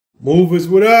Movers,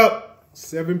 what up?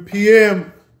 7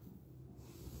 p.m.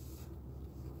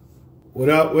 What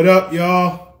up,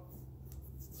 y'all?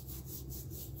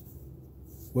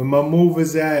 Where my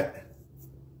movers at?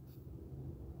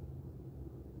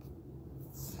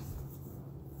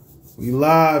 We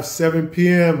live, 7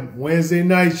 p.m. Wednesday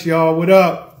nights, y'all. What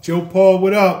up? Joe Paul,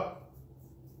 what up?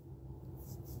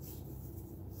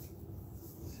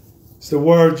 It's the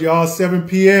word, y'all. 7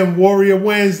 p.m. Warrior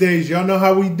Wednesdays. Y'all know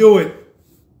how we do it.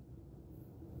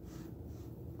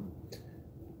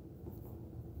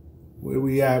 Where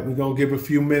we at? We're going to give a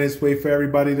few minutes, wait for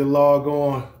everybody to log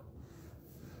on.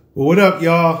 Well, what up,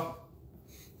 y'all?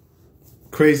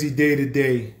 Crazy day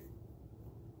today.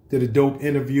 Did a dope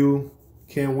interview.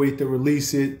 Can't wait to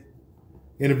release it.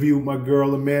 Interviewed my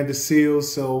girl, Amanda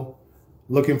Seals. So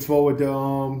looking forward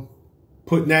to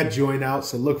putting that joint out.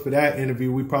 So look for that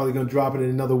interview. We're probably going to drop it in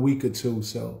another week or two.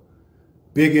 So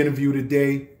big interview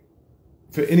today.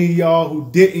 For any of y'all who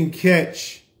didn't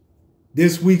catch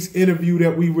this week's interview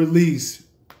that we released,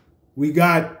 we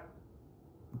got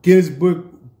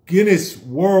Guinness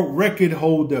World Record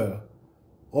holder,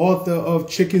 author of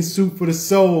Chicken Soup for the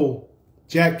Soul,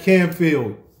 Jack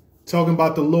Canfield, talking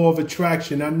about the law of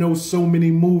attraction. I know so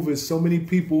many movers, so many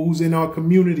people who's in our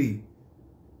community.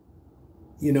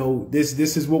 You know,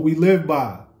 this is what we live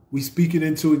by. We speak it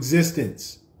into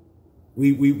existence.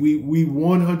 We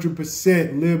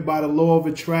 100% live by the law of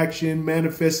attraction,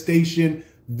 manifestation,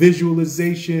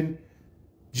 visualization.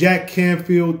 Jack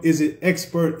Canfield is an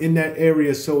expert in that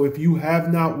area. So if you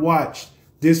have not watched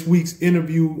this week's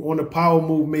interview on the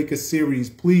PowerMove Maker series,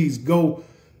 please go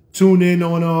tune in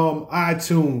on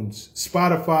iTunes,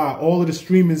 Spotify, all of the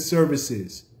streaming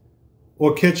services,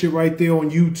 or catch it right there on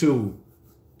YouTube.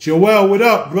 Joel, what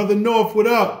up? Brother North, what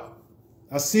up?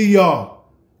 I see y'all.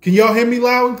 Can y'all hear me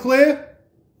loud and clear?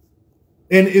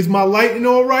 And is my lighting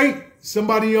all right?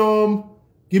 Somebody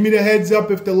give me the heads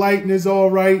up if the lighting is all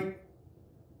right.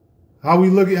 How we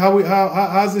look at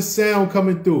how's the sound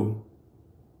coming through?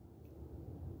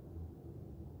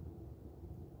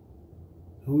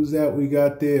 Who's that we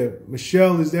got there?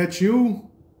 Michelle, is that you?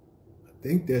 I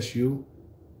think that's you.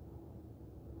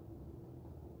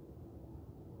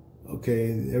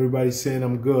 Okay, everybody's saying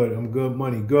I'm good. I'm good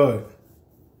money. Good.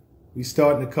 We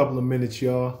start in a couple of minutes,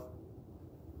 y'all.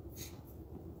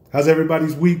 How's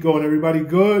everybody's week going? Everybody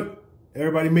good?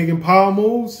 Everybody making power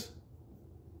moves?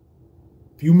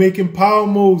 If you making power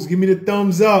moves, give me the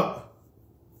thumbs up.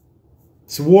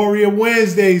 It's Warrior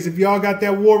Wednesdays. If y'all got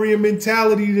that warrior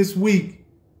mentality this week,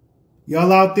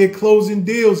 y'all out there closing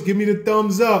deals, give me the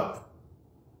thumbs up.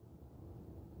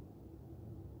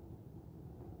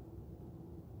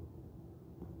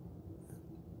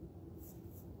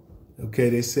 Okay,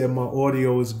 they said my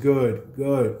audio is good.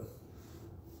 Good.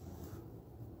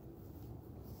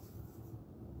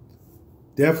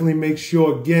 Definitely make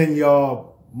sure, again,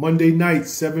 y'all, Monday night,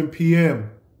 7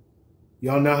 p.m.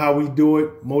 Y'all know how we do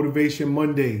it. Motivation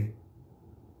Monday.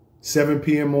 7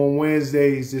 p.m. on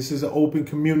Wednesdays. This is an open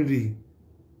community.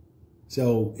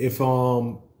 So if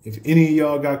any of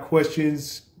y'all got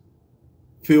questions,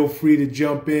 feel free to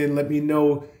jump in. Let me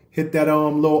know. Hit that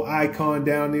little icon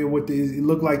down there with it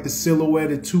look like the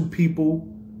silhouette of two people.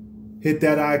 Hit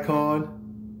that icon.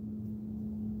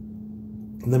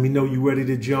 Let me know you ready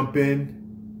to jump in.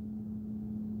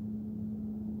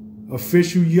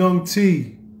 Official Young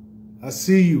T, I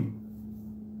see you.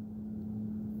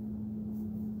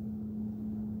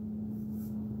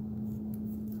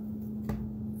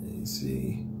 Let's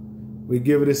see. We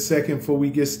give it a second before we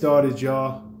get started,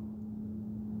 y'all.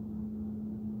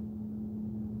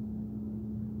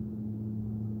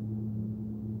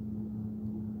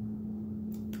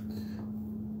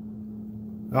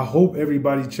 I hope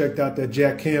everybody checked out that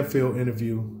Jack Canfield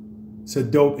interview. It's a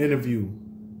dope interview.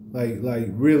 Like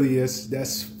really,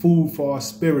 that's food for our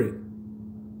spirit.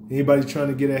 Anybody trying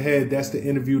to get ahead, that's the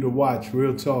interview to watch.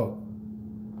 Real talk.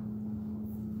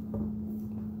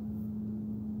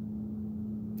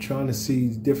 Trying to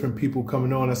see different people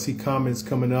coming on. I see comments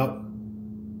coming up.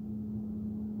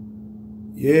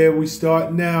 Yeah, we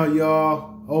start now,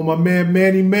 y'all. Oh, my man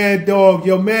Manny Mad Dog.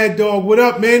 Yo, Mad Dog, what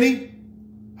up, Manny?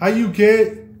 How you,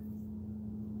 kid?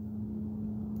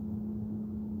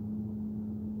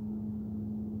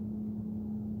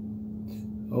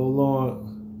 Hold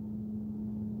on.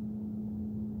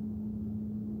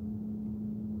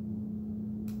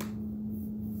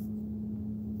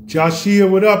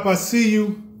 Joshia, what up? I see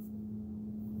you.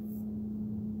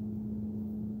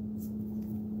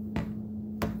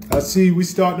 I see we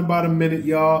starting in about a minute,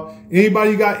 y'all.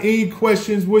 Anybody got any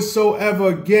questions whatsoever?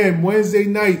 Again, Wednesday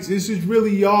nights. This is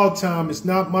really y'all time. It's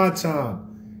not my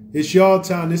time. It's y'all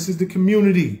time. This is the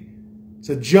community.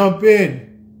 So jump in.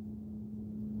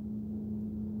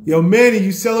 Yo, Manny,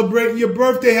 you celebrating your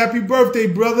birthday. Happy birthday,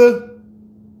 brother.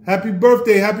 Happy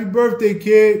birthday,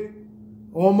 kid.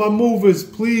 All my movers,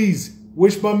 please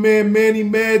wish my man Manny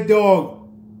Mad Dog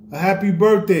a happy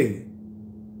birthday.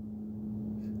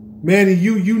 Manny,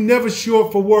 you never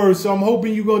short for words, so I'm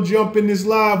hoping you're going to jump in this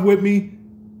live with me.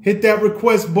 Hit that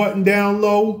request button down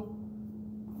low.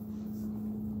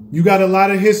 You got a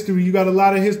lot of history. You got a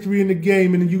lot of history in the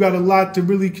game, and you got a lot to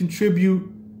really contribute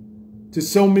to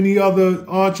so many other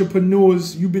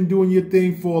entrepreneurs. You've been doing your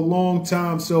thing for a long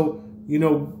time, so, you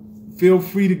know, feel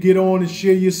free to get on and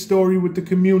share your story with the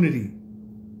community.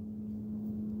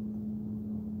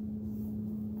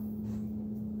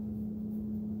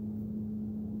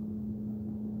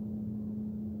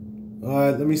 All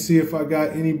right, let me see if I got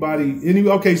anybody.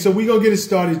 Okay, so we're going to get it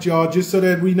started, y'all, just so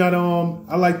that we not,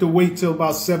 I like to wait till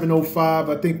about 7:05.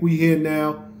 I think we here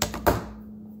now.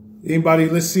 Anybody,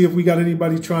 let's see if we got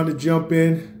anybody trying to jump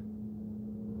in.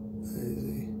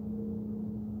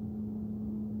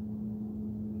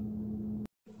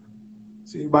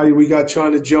 See anybody we got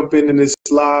trying to jump in this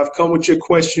live. Come with your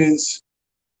questions.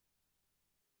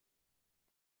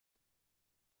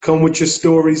 Come with your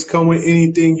stories. Come with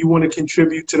anything you want to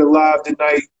contribute to the live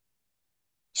tonight.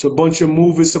 It's a bunch of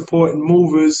movers supporting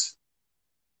movers,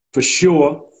 for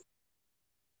sure.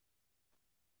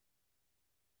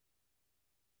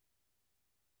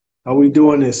 How we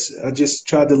doing this? I just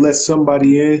tried to let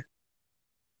somebody in.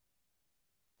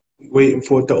 Waiting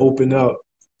for it to open up.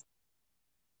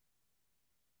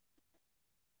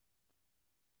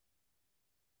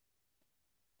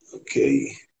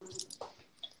 Okay.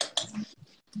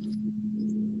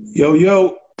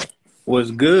 Yo.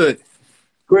 What's good?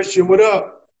 Christian, what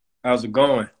up? How's it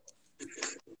going?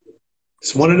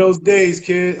 It's one of those days,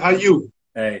 kid. How you?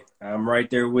 Hey, I'm right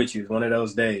there with you. It's one of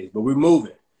those days, but we're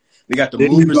moving. We got the There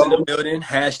movers in the building.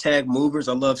 Hashtag movers.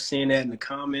 I love seeing that in the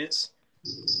comments.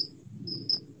 It's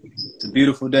a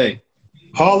beautiful day.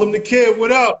 Harlem the Kid,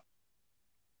 what up?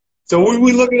 So what are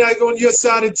we looking at on your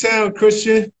side of town,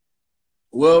 Christian?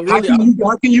 Well, really,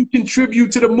 how can you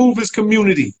contribute to the movers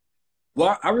community?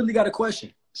 Well, I really got a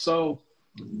question. So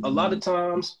a lot of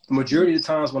times, the majority of the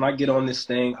times when I get on this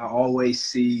thing, I always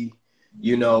see,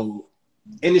 you know,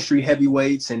 industry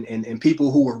heavyweights and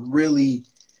people who are really,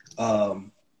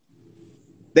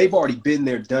 they've already been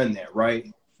there, done that, right?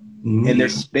 Mm-hmm. And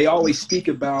they always speak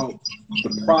about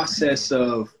the process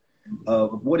of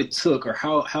what it took or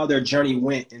how their journey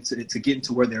went to get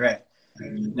into where they're at.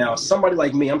 Now, somebody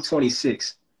like me, I'm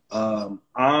 26.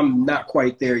 I'm not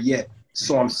quite there yet.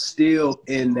 So I'm still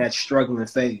in that struggling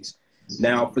phase.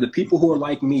 Now, for the people who are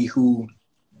like me, who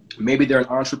maybe they're an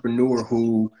entrepreneur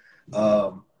who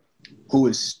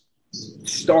is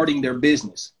starting their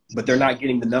business, but they're not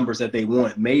getting the numbers that they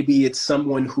want. Maybe it's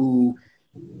someone who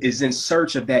is in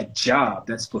search of that job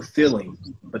that's fulfilling,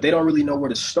 but they don't really know where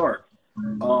to start.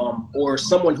 Or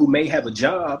someone who may have a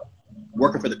job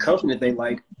working for the company that they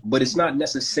like, but it's not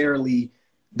necessarily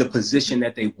the position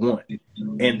that they want.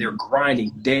 And they're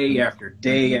grinding day after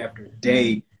day after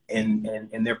day, and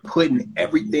they're putting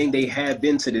everything they have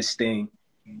into this thing,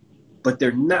 but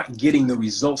they're not getting the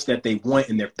results that they want,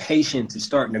 and their patience is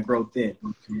starting to grow thin.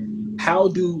 How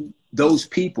do those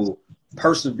people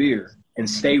persevere and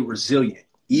stay resilient,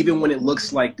 even when it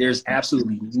looks like there's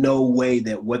absolutely no way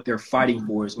that what they're fighting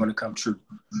for is going to come true?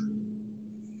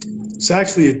 It's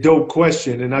actually a dope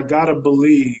question, and I gotta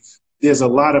believe there's a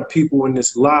lot of people in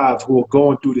this live who are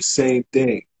going through the same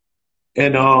thing.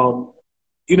 And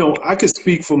you know, I could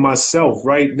speak for myself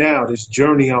right now, this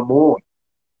journey I'm on.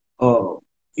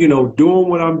 You know, doing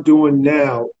what I'm doing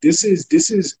now, this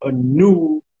is a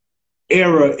new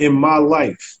era in my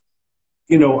life.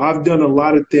 You know, I've done a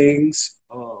lot of things,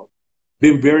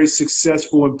 been very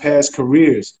successful in past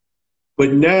careers,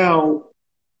 but now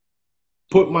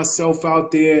put myself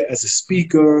out there as a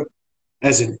speaker,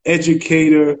 as an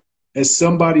educator, as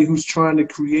somebody who's trying to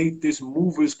create this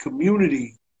movers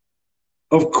community.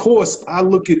 Of course, I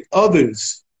look at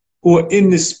others who are in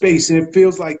this space, and it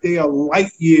feels like they are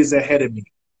light years ahead of me.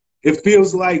 It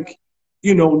feels like,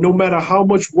 you know, no matter how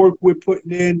much work we're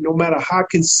putting in, no matter how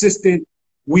consistent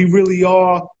we really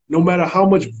are, no matter how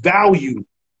much value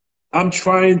I'm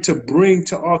trying to bring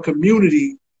to our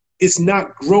community, it's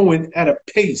not growing at a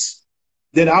pace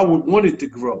that I would want it to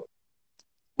grow.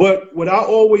 But what I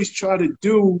always try to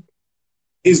do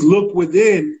is look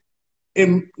within.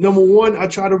 And number one, I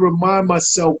try to remind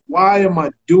myself, why am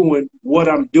I doing what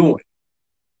I'm doing?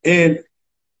 And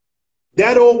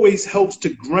that always helps to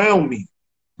ground me,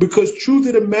 because truth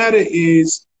of the matter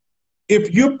is,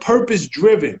 if you're purpose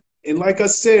driven, and like I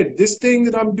said, this thing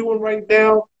that I'm doing right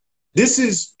now, This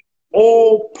is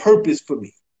all purpose for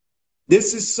me.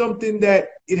 This is something that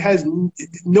it has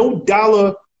no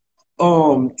dollar,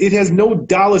 it has no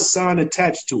dollar sign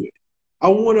attached to it. I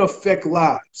want to affect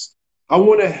lives. I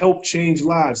want to help change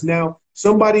lives. Now,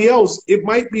 somebody else, it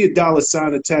might be a dollar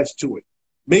sign attached to it.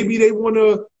 Maybe they want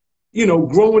to,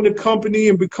 grow in the company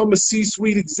and become a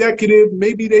C-suite executive.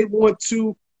 Maybe they want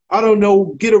to, I don't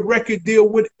know, get a record deal,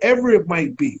 whatever it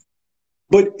might be.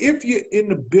 But if you're in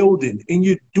the building and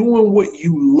you're doing what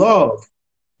you love,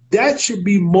 that should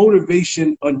be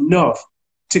motivation enough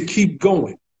to keep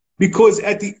going. Because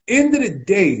at the end of the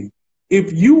day,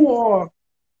 if you are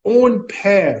on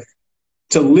path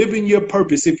to living your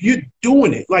purpose, if you're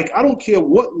doing it, like I don't care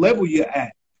what level you're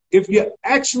at, if you're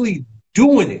actually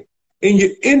doing it and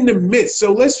you're in the midst.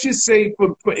 So let's just say,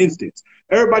 for instance,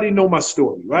 everybody know my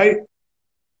story, right?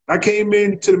 I came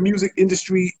into the music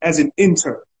industry as an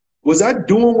intern. Was I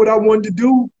doing what I wanted to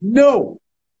do? No,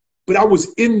 but I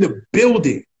was in the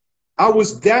building. I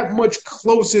was that much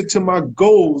closer to my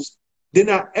goals than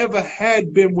I ever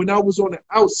had been when I was on the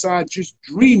outside just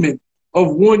dreaming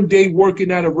of one day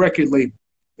working at a record label.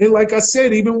 And like I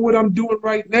said, even what I'm doing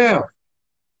right now,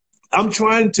 I'm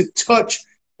trying to touch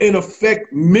and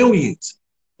affect millions.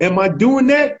 Am I doing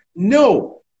that?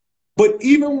 No. But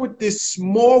even with this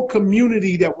small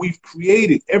community that we've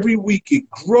created, every week it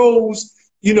grows.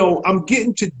 I'm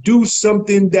getting to do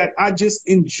something that I just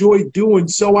enjoy doing.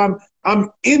 So I'm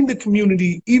in the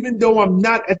community, even though I'm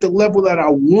not at the level that I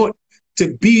want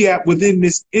to be at within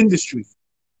this industry.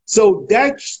 So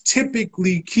that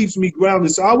typically keeps me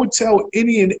grounded. So I would tell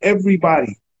any and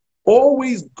everybody,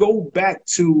 always go back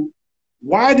to,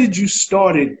 why did you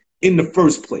start it in the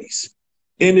first place?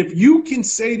 And if you can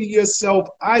say to yourself,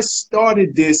 I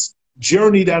started this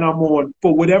journey that I'm on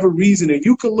for whatever reason, and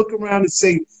you can look around and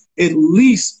say, at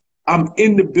least I'm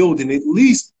in the building, at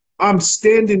least I'm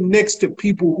standing next to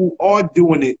people who are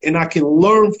doing it and I can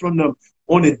learn from them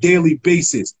on a daily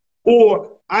basis.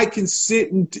 Or I can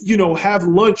sit and, have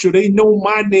lunch, or they know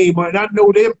my name and I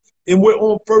know them and we're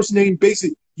on first name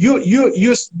basis.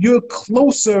 You're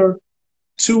closer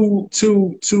to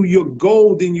your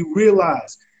goal than you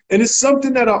realize. And it's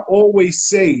something that I always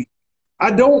say.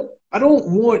 I don't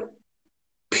want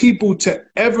people to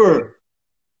ever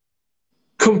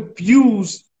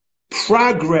confuse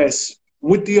progress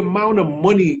with the amount of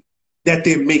money that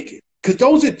they're making, because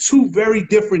those are two very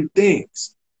different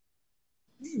things.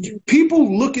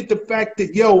 People look at the fact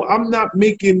that, I'm not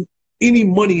making any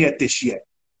money at this yet.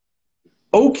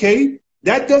 Okay,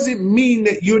 that doesn't mean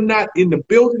that you're not in the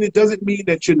building. It doesn't mean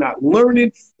that you're not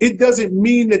learning. It doesn't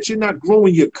mean that you're not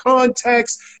growing your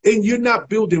contacts and you're not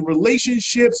building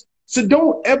relationships. So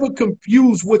don't ever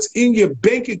confuse what's in your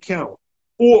bank account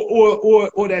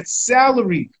or that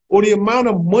salary or the amount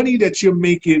of money that you're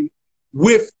making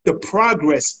with the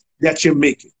progress that you're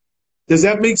making. Does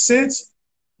that make sense?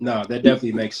 No, that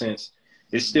definitely makes sense.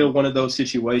 It's still one of those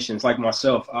situations. Like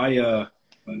myself, I'm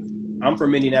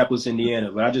from Indianapolis,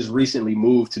 Indiana, but I just recently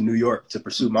moved to New York to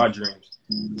pursue my dreams.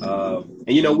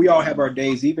 And we all have our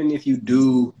days, even if you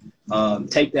do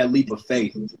take that leap of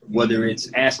faith, whether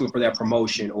it's asking for that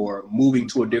promotion or moving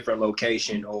to a different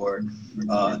location or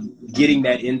getting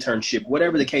that internship,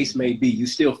 whatever the case may be, you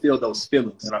still feel those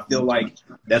feelings. And I feel like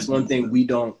that's one thing we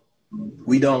don't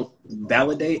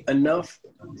validate enough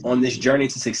on this journey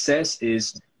to success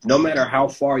is, no matter how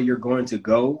far you're going to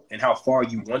go and how far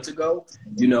you want to go,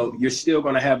 you're still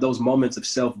going to have those moments of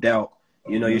self-doubt.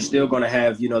 You're still going to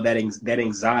have, that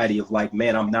anxiety of like,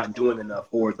 man, I'm not doing enough.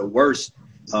 Or the worst,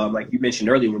 like you mentioned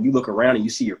earlier, when you look around and you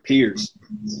see your peers,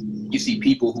 you see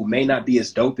people who may not be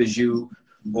as dope as you,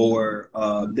 or,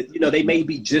 they may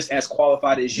be just as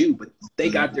qualified as you, but they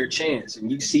got their chance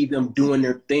and you see them doing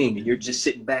their thing and you're just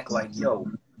sitting back like, yo,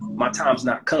 my time's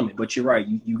not coming. But you're right.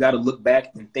 You got to look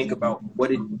back and think about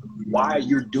why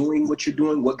you're doing what you're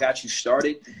doing, what got you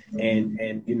started,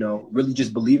 and really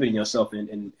just believing in yourself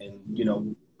and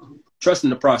trusting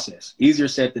the process. Easier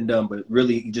said than done, but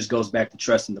really it just goes back to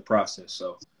trusting the process.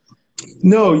 So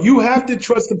no, you have to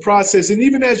trust the process. And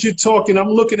even as you're talking, I'm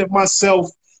looking at myself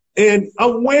and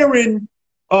I'm wearing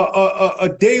a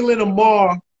Dalen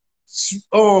Amar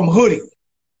hoodie.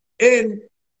 And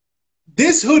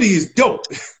this hoodie is dope,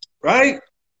 right?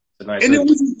 Nice and hoodie. It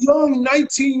was a young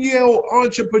 19-year-old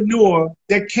entrepreneur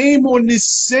that came on this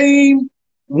same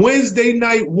Wednesday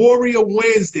night, Warrior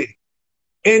Wednesday.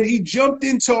 And he jumped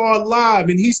into our live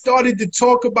and he started to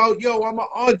talk about, I'm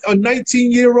a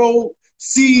 19-year-old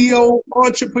CEO,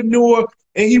 entrepreneur.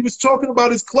 And he was talking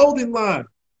about his clothing line.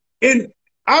 And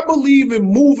I believe in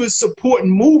movers supporting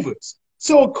movers.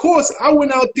 So, of course, I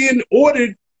went out there and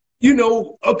ordered,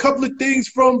 a couple of things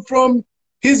from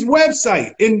his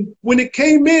website. And when it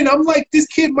came in, I'm like, this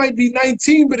kid might be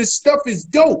 19, but his stuff is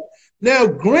dope. Now,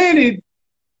 granted,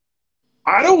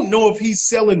 I don't know if he's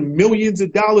selling millions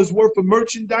of dollars worth of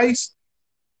merchandise,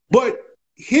 but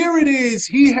here it is.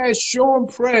 He has Shawn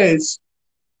Prez,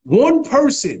 one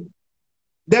person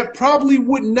that probably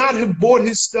would not have bought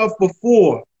his stuff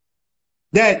before,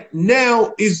 that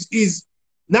now is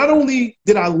not only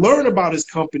did I learn about his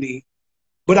company,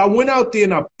 but I went out there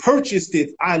and I purchased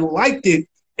it. I liked it.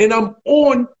 And I'm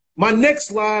on my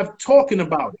next live talking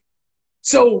about it.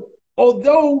 So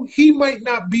although he might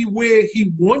not be where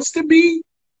he wants to be,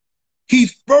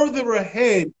 he's further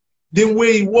ahead than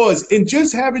where he was. And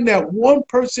just having that one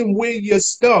person wear your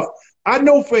stuff, I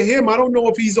know for him, I don't know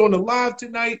if he's on the live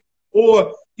tonight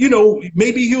or, you know,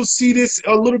 maybe he'll see this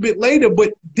a little bit later,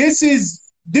 but this is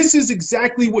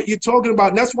exactly what you're talking about.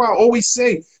 And that's why I always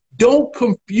say, don't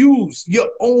confuse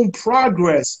your own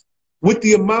progress with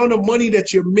the amount of money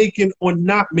that you're making or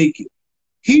not making.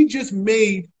 He just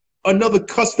made another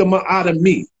customer out of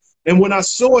me. And when I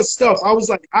saw his stuff, I was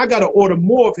like, I got to order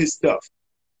more of his stuff.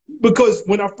 Because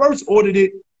when I first ordered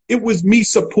it, it was me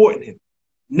supporting him.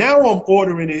 Now I'm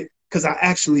ordering it because I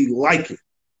actually like it.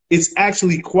 It's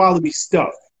actually quality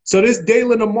stuff. So this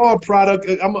Dalen Lamar product,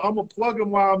 I'm going to plug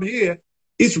him while I'm here.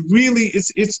 It's really,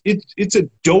 it's a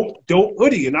dope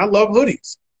hoodie, and I love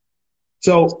hoodies.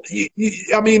 So,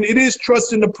 I mean, it is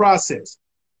trust in the process.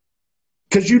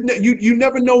 Because you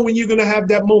never know when you're going to have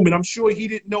that moment. I'm sure he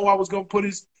didn't know I was going to put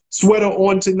his sweater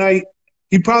on tonight.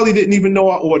 He probably didn't even know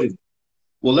I ordered it.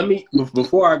 Well, let me,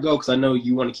 before I go, because I know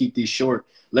you want to keep these short,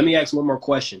 let me ask one more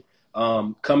question.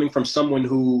 Coming from someone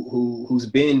who's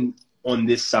been on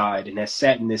this side and has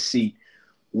sat in this seat,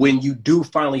 when you do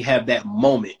finally have that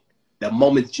moment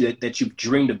that you've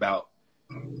dreamed about,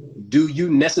 do you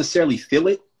necessarily feel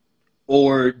it?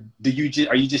 Or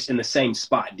are you just in the same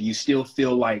spot? Do you still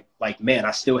feel like, man,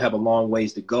 I still have a long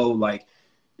ways to go? Like,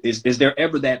 is there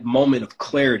ever that moment of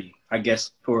clarity, I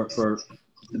guess, for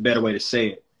the better way to say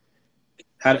it?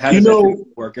 How does that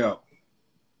work out?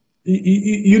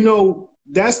 You know,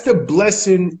 that's the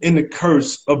blessing and the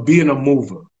curse of being a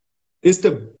mover. It's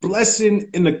the blessing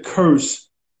and the curse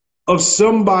of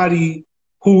somebody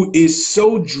who is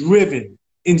so driven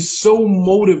and so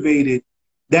motivated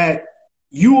that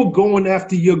you are going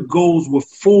after your goals with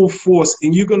full force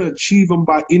and you're going to achieve them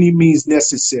by any means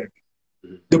necessary.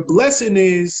 The blessing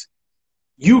is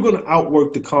you're going to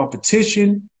outwork the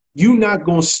competition. You're not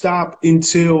going to stop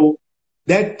until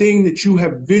that thing that you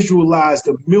have visualized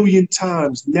a million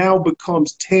times now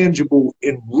becomes tangible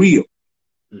and real.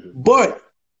 But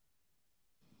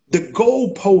the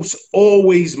goalpost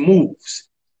always moves.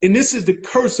 And this is the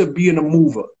curse of being a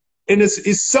mover. And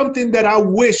it's something that I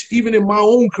wish, even in my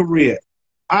own career,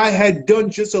 I had done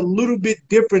just a little bit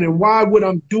different. And why what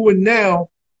I'm doing now,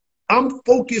 I'm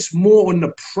focused more on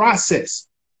the process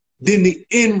than the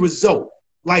end result.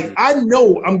 Like, I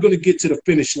know I'm going to get to the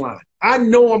finish line. I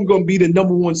know I'm going to be the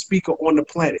 #1 speaker on the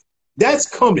planet. That's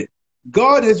coming.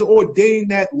 God has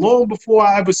ordained that long before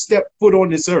I ever stepped foot on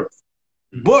this earth.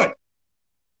 But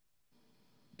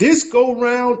this go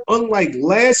round, unlike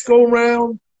last go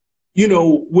round, you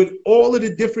know, with all of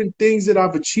the different things that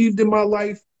I've achieved in my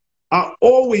life, I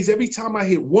always, every time I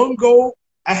hit one goal,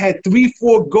 I had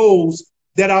 3-4 goals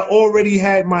that I already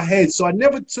had in my head. So I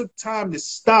never took time to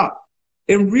stop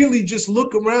and really just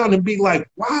look around and be like,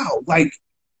 wow, like,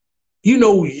 you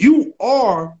know, you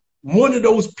are one of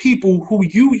those people who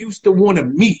you used to want to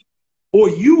meet, or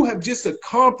you have just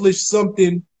accomplished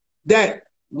something that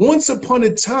once upon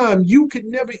a time you could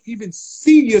never even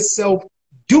see yourself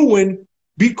doing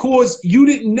because you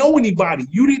didn't know anybody.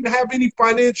 You didn't have any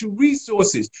financial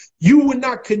resources. You were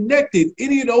not connected,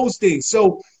 any of those things.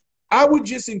 So I would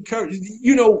just encourage,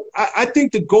 you know, I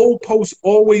think the goalposts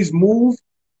always move,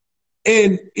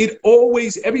 and it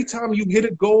always, every time you hit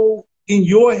a goal in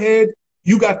your head,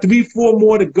 you got 3-4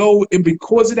 more to go. And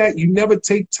because of that, you never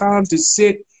take time to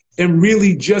sit and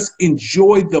really just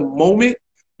enjoy the moment.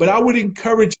 But I would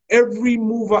encourage every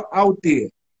mover out there.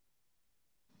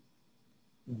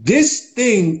 This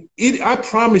thing, I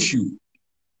promise you,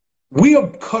 we are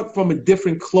cut from a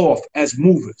different cloth as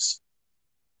movers.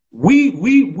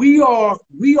 We are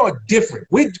different.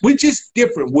 We're just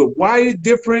different. We're wired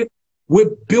different.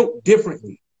 We're built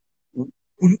differently.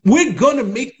 We're gonna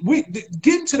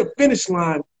getting to the finish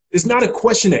line is not a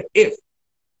question of if,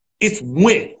 it's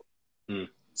when.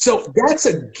 So that's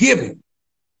a given.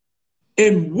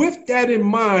 And with that in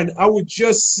mind, I would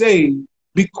just say,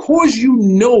 because you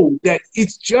know that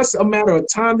it's just a matter of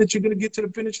time that you're going to get to the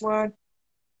finish line,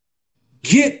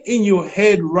 get in your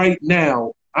head right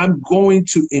now, I'm going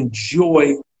to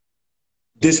enjoy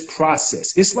this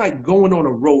process. It's like going on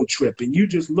a road trip and you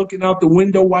just looking out the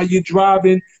window while you're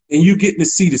driving and you getting to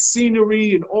see the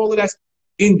scenery and all of that.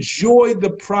 Enjoy the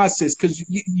process, because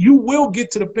you will get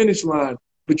to the finish line,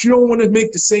 but you don't want to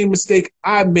make the same mistake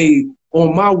I made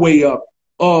on my way up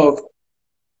of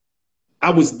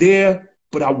I was there,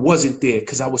 but I wasn't there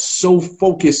because I was so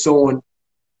focused on,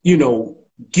 you know,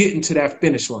 getting to that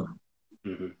finish line.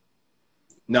 Mm-hmm.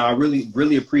 No, I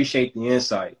really appreciate the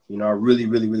insight. You know, I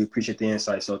really appreciate the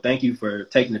insight. So thank you for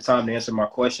taking the time to answer my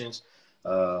questions.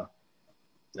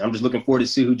 I'm just looking forward to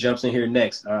see who jumps in here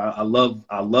next. I love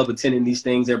attending these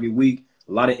things every week.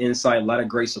 A lot of insight, a lot of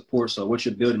great support. So what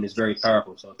you're building is very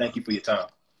powerful. So thank you for your time.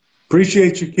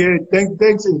 Appreciate you, kid.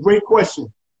 Thanks. It's a great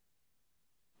question.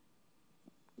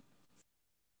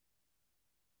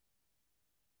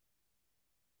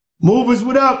 Movers,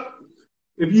 what up?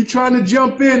 If you trying to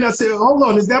jump in, I said, hold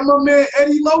on, is that my man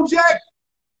Eddie Lojack?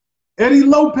 Eddie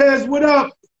Lopez, what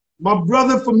up? My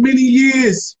brother for many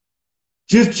years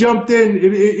just jumped in.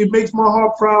 It makes my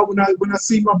heart proud when I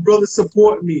see my brother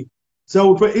support me.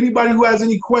 So for anybody who has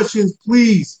any questions,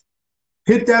 please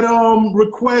hit that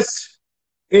request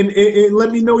and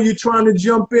let me know you're trying to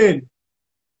jump in.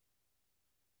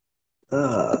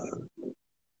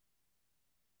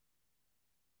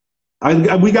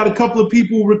 We got a couple of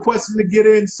people requesting to get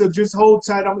in, so just hold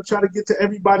tight. I'm gonna try to get to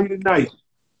everybody tonight.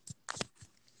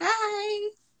 Hi.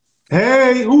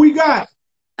 Hey, who we got?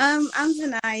 I'm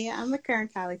Zanaya. I'm a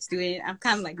current college student. I'm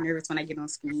kind of like nervous when I get on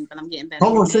screen, but I'm getting better.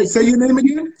 Hold on, say your name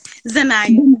again.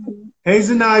 Zanaya. Hey,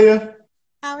 Zanaya.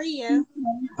 How are you?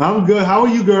 I'm good. How are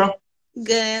you, girl?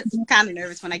 Good. Kind of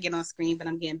nervous when I get on screen, but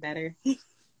I'm getting better.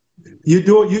 You're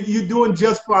doing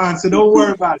just fine, so don't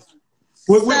worry about it.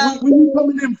 Where you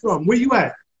coming in from? Where you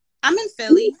at? I'm in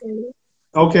Philly.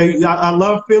 Okay, I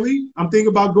love Philly. I'm thinking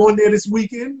about going there this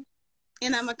weekend.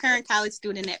 And I'm a current college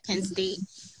student at Penn State.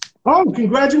 Oh,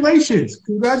 congratulations.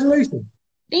 Congratulations.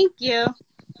 Thank you.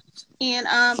 And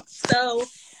so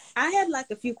I had like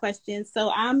a few questions.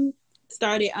 So I'm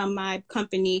started my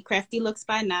company, Crafty Looks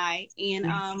by Nye.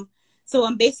 And so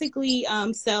I'm basically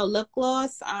sell lip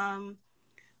gloss,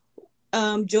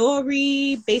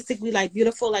 jewelry, basically like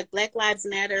beautiful, like Black Lives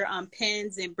Matter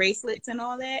pins and bracelets and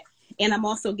all that. And I'm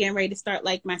also getting ready to start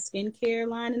like my skincare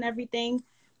line and everything,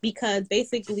 because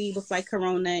basically with like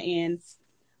Corona and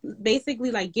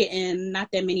basically like getting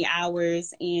not that many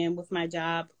hours and with my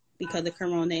job because of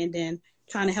Corona, and then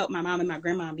trying to help my mom and my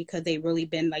grandma because they really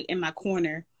been like in my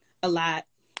corner a lot,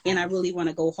 and I really want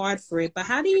to go hard for it. But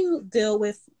how do you deal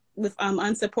with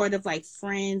unsupportive like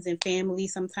friends and family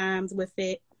sometimes with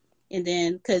it? And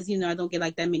then, because, you know, I don't get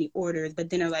like that many orders, but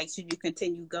then they're like, should you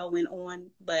continue going on?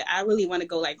 But I really want to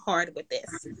go like hard with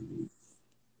this.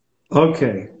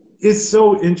 Okay. It's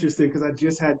so interesting because I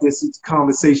just had this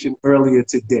conversation earlier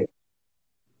today.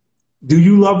 Do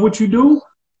you love what you do?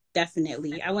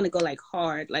 Definitely. I want to go like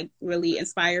hard, like really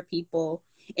inspire people.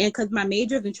 And because my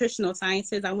major is nutritional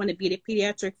sciences, I want to be the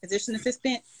pediatric physician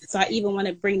assistant. So I even want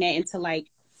to bring that into like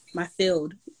my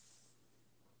field.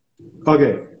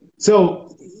 Okay.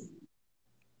 So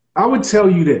I would tell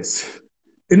you this,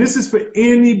 and this is for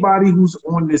anybody who's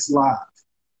on this live.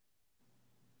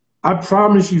 I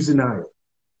promise you, Zanaya,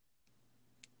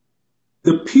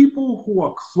 the people who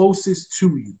are closest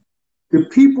to you, the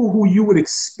people who you would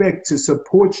expect to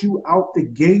support you out the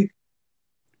gate,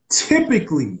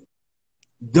 typically,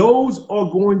 those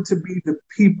are going to be the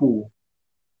people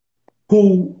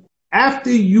who,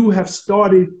 after you have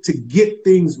started to get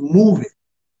things moving,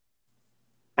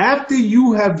 after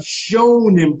you have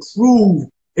shown and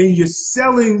proved and you're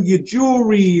selling your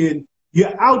jewelry and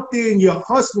you're out there and you're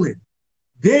hustling,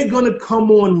 they're going to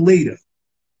come on later.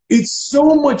 It's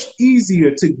so much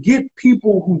easier to get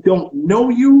people who don't know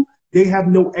you. They have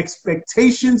no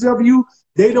expectations of you.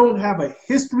 They don't have a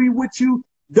history with you.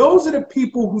 Those are the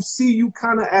people who see you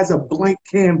kind of as a blank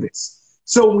canvas.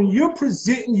 So when you're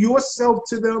presenting yourself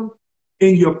to them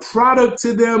and your product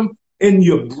to them and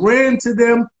your brand to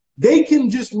them, they can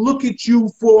just look at you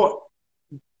for,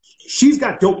 she's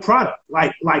got dope product.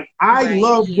 Like I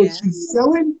love what she's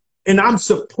selling and I'm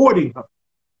supporting her.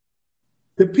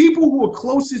 The people who are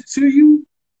closest to you,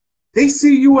 they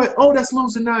see you at, oh, that's Lil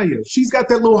Zanaya. She's got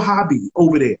that little hobby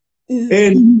over there. Mm-hmm.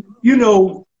 And, you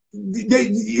know,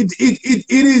 it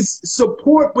is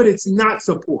support, but it's not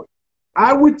support.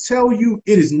 I would tell you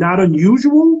it is not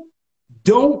unusual.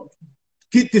 Don't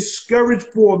get discouraged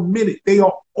for a minute. They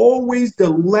are always the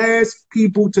last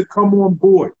people to come on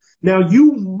board. Now,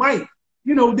 you might,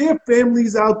 you know, there are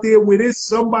families out there where there's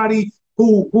somebody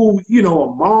who, you know,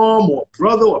 a mom or a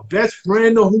brother or a best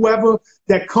friend or whoever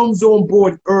that comes on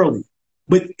board early.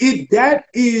 But that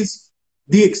is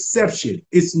the exception.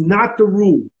 It's not the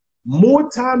rule. More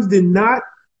times than not,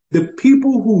 the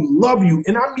people who love you,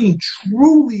 and I mean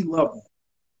truly love you,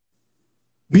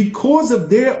 because of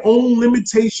their own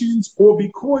limitations or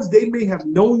because they may have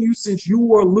known you since you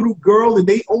were a little girl and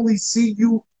they only see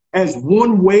you as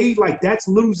one way, like that's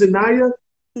little Zanaya,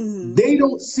 they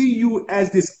don't see you as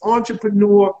this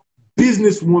entrepreneur,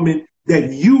 businesswoman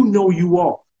that you know you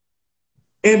are.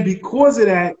 And because of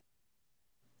that,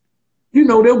 you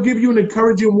know, they'll give you an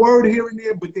encouraging word here and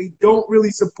there, but they don't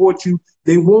really support you.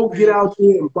 They won't get out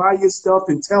there and buy your stuff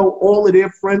and tell all of their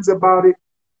friends about it.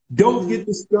 Don't get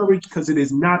discouraged because it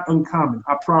is not uncommon.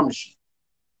 I promise you.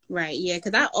 Right. Yeah.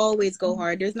 Because I always go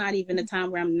hard. There's not even a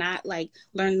time where I'm not like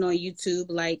learning on YouTube.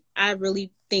 Like I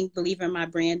really believe in my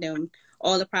brand and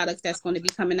all the products that's going to be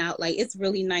coming out. Like it's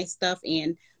really nice stuff.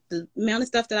 And the amount of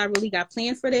stuff that I really got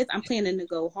planned for this, I'm planning to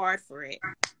go hard for it.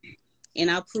 And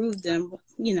I'll prove them,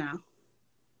 you know.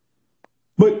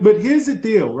 But here's the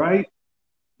deal, right?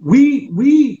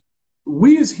 We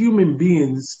as human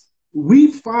beings,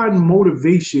 we find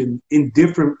motivation in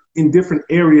different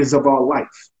areas of our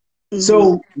life.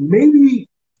 So maybe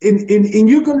and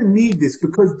you're gonna need this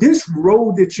because this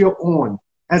road that you're on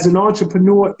as an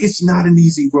entrepreneur, it's not an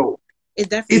easy road.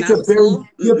 It's a very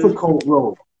difficult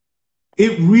road.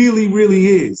 It really, really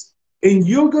is. And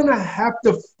you're gonna have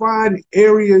to find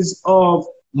areas of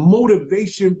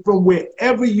motivation from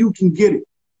wherever you can get it.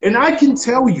 And I can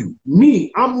tell you,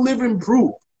 I'm living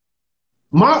proof.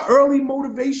 My early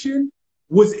motivation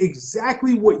was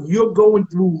exactly what you're going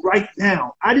through right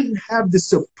now. I didn't have the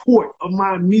support of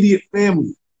my immediate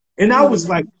family. And I was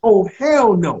like, oh,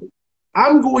 hell no.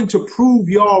 I'm going to prove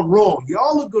y'all wrong.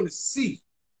 Y'all are going to see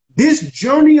this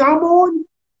journey I'm on.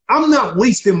 I'm not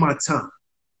wasting my time.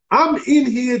 I'm in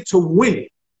here to win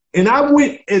it. And I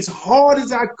went as hard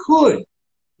as I could.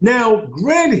 Now,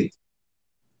 granted,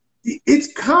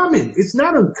 it's common. It's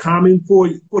not uncommon for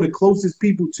the closest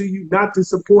people to you not to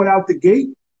support out the gate.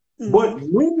 But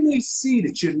when they see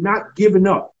that you're not giving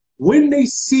up, when they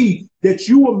see that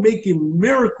you are making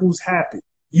miracles happen,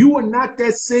 you are not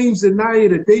that same Zanaya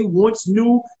that they once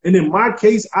knew, and in my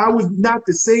case, I was not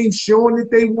the same Shawn that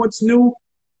they once knew,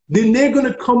 then they're going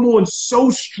to come on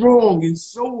so strong and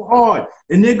so hard,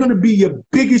 and they're going to be your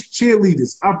biggest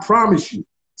cheerleaders, I promise you.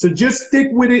 So just stick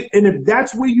with it, and if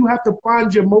that's where you have to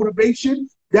find your motivation,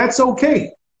 that's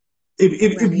okay.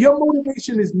 If your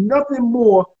motivation is nothing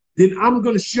more, then I'm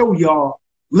going to show y'all,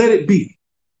 let it be.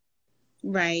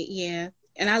 Right, yeah.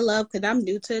 And I love, because I'm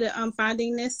new to the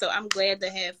finding this, so I'm glad to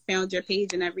have found your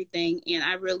page and everything. And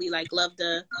I really love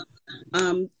the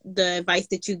advice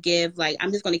that you give. Like,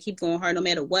 I'm just going to keep going hard no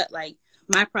matter what. Like,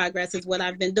 my progress is what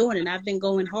I've been doing, and I've been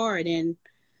going hard. And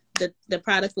the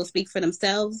products will speak for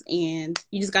themselves, and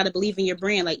you just got to believe in your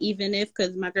brand. Like, even if,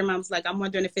 because my grandma was like, I'm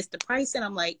wondering if it's the price, and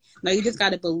I'm like, no, you just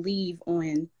got to believe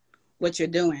on what you're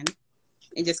doing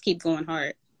and just keep going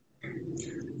hard.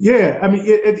 Yeah, I mean,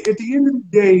 at the end of the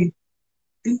day,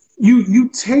 you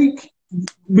take,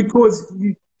 because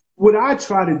what I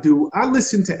try to do, I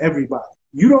listen to everybody.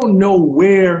 You don't know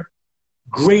where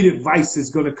great advice is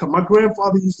going to come. My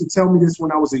grandfather used to tell me this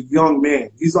when I was a young man.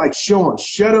 He's like, Shawn,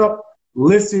 shut up,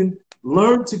 listen,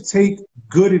 learn to take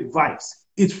good advice.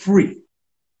 It's free.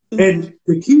 And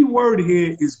the key word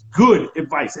here is good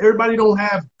advice. Everybody don't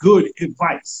have good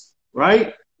advice,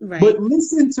 right? But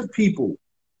listen to people.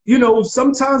 You know,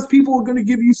 sometimes people are going to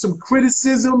give you some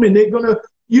criticism, and they're going to,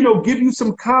 you know, give you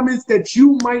some comments that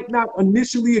you might not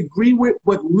initially agree with,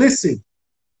 but listen.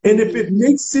 And if it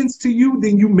makes sense to you,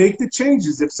 then you make the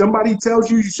changes. If somebody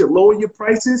tells you you should lower your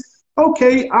prices,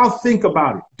 okay, I'll think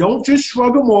about it. Don't just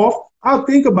shrug them off. I'll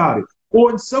think about it.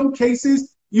 Or in some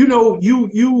cases, you know,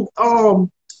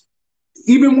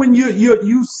 even when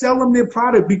you sell them their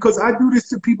product, because I do this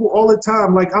to people all the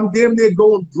time. Like, I'm damn near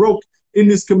going broke in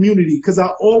this community because I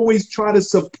always try to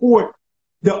support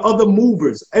the other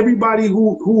movers. Everybody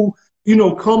who you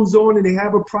know comes on and they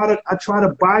have a product, I try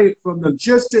to buy it from them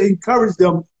just to encourage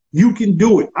them. You can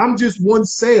do it. I'm just one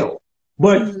sale,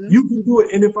 but you can do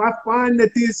it. And if I find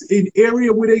that there's an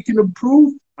area where they can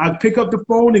improve, I pick up the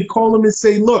phone and call them and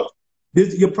say, look,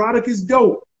 your product is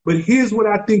dope, but here's what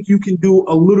I think you can do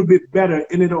a little bit better,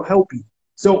 and it'll help you.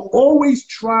 So always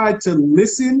try to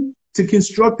listen to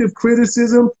constructive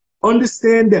criticism.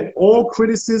 Understand that all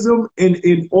criticism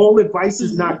and all advice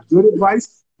is not good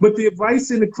advice, but the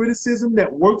advice and the criticism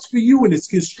that works for you and is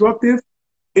constructive,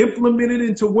 implement it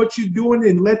into what you're doing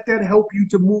and let that help you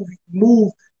to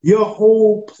move your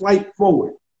whole plight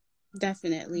forward.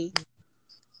 Definitely.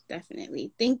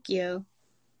 Thank you.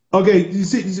 Okay, you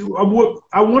see, I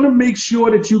want to make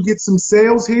sure that you get some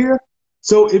sales here.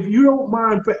 So if you don't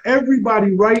mind, for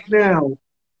everybody right now,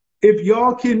 if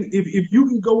y'all can, if you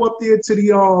can go up there to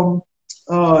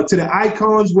the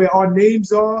icons where our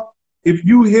names are, if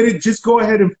you hit it, just go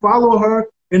ahead and follow her.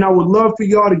 And I would love for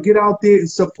y'all to get out there and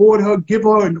support her, give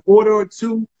her an order or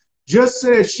two, just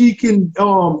so that she can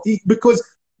eat. Because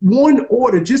one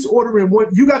order, just ordering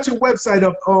one. You got your website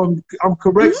up. I'm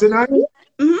correct, Zanaya?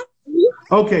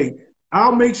 Okay.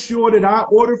 I'll make sure that I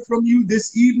order from you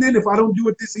this evening. If I don't do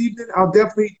it this evening,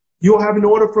 you'll have an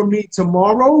order from me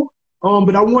tomorrow.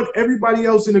 But I want everybody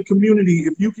else in the community,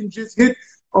 if you can just hit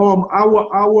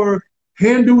our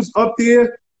handles up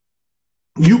there,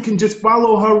 you can just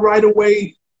follow her right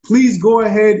away. Please go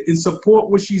ahead and support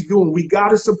what she's doing. We got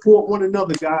to support one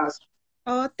another, guys.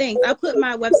 Oh, thanks. I'll put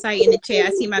my website in the chat. I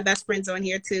see my best friends on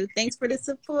here too. Thanks for the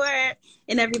support.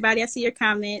 And everybody, I see your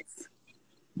comments.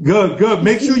 Good, good.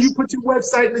 Make sure you put your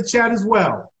website in the chat as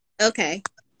well. Okay.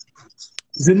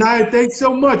 Zanaya, thanks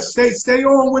so much. Stay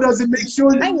on with us and make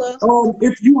sure I will.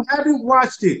 If you haven't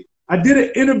watched it, I did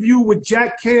an interview with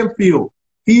Jack Canfield.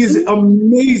 He is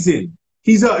amazing.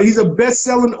 He's a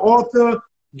best-selling author,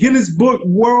 Guinness Book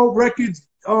World Records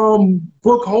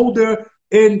book holder,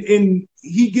 and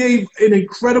he gave an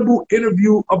incredible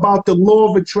interview about the law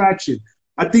of attraction.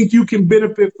 I think you can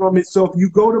benefit from it. So if you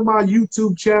go to my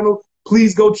YouTube channel,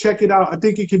 please go check it out. I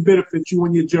think it can benefit you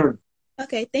on your journey.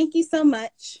 Okay, thank you so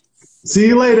much. See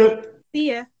you later.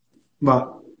 See ya. Bye.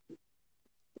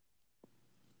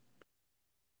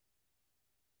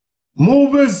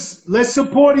 Movers, let's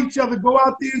support each other. Go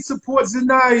out there and support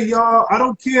Zanaya, y'all. I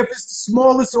don't care if it's the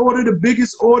smallest order, the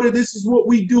biggest order. This is what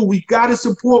we do. We got to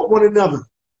support one another.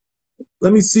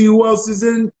 Let me see who else is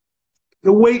in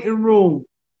the waiting room.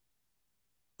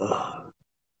 I'm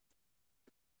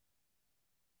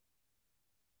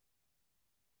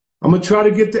going to try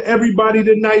to get to everybody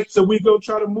tonight, so we're going to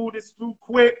try to move this through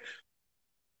quick.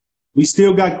 We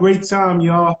still got great time,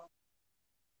 y'all.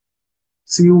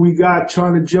 See who we got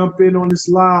trying to jump in on this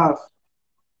live.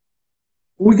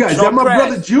 Who we got? Is that my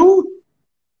brother Jude?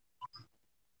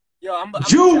 Yo, I'm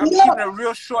Jude, keeping it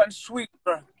real short and sweet,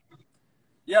 bro.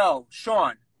 Yo,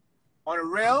 Shawn, on the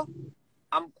real,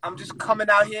 I'm just coming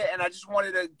out here and I just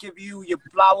wanted to give you your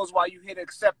flowers while you're here to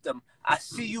accept them. I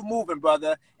see you moving,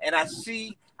 brother, and I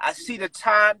see the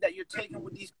time that you're taking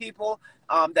with these people,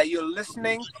 that you're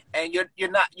listening, and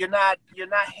you're not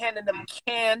handing them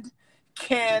canned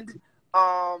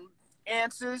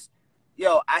answers.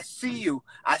 Yo, I see you.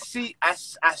 I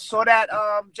saw that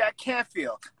Jack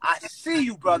Canfield. I see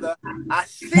you, brother. I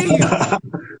see you.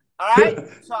 All right.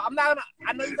 So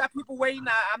I know you got people waiting.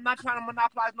 I'm not trying to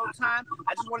monopolize no time.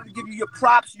 I just wanted to give you your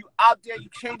props. You out there, you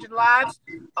changing lives.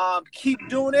 Keep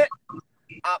doing it.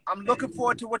 I'm looking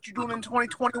forward to what you're doing in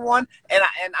 2021, and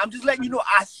I'm just letting you know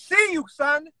I see you,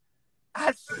 son.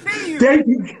 I see you. Thank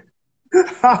you.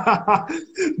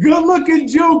 Good looking,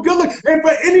 Jude. Good look. And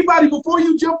for anybody, before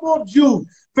you jump off, Jude,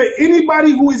 for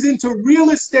anybody who is into real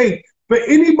estate, for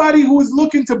anybody who is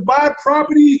looking to buy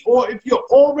property, or if you're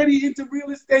already into real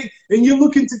estate and you're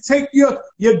looking to take your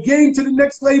game to the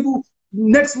next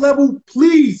level,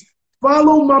 please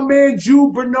follow my man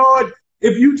Jude Bernard.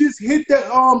 If you just hit the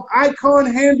icon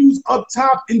handles up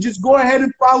top and just go ahead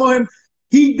and follow him,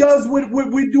 he does what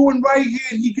we're doing right here,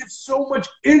 and he gives so much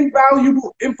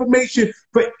invaluable information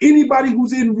for anybody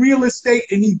who's in real estate,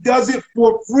 and he does it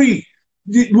for free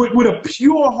with a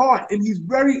pure heart, and he's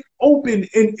very open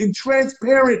and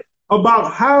transparent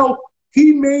about how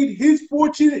he made his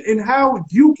fortune and how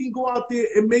you can go out there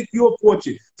and make your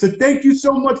fortune. So thank you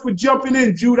so much for jumping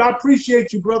in, Jude. I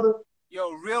appreciate you, brother.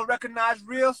 Yo, real recognize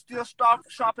real, still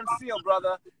sharp and seal,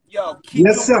 brother. Yo, keep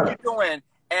Yes, doing sir. what you're doing.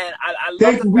 And I love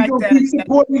Thank the you. We're fact going to that keep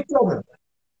supporting each other.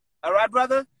 all right,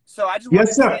 brother. So I just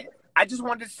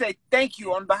wanted to say thank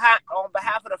you on behalf of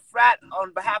the frat,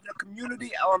 on behalf of the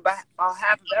community, on behalf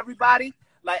of everybody.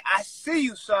 Like, I see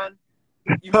you, son.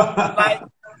 You like,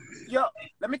 yo,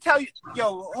 let me tell you,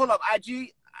 yo, hold up,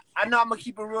 IG. I know I'm gonna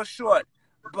keep it real short,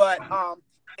 but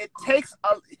it takes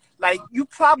you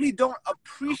probably don't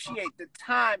appreciate the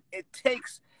time it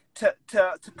takes to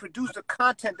produce the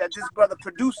content that this brother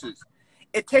produces.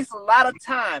 It takes a lot of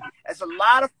time. It's a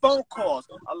lot of phone calls,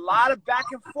 a lot of back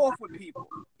and forth with people,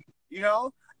 you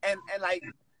know, and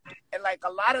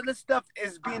a lot of this stuff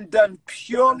is being done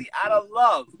purely out of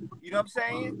love. You know what I'm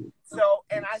saying? So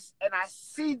and I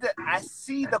see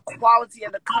the quality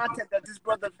and the content that this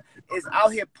brother is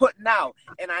out here putting out,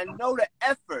 and I know the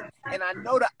effort and I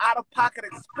know the out-of-pocket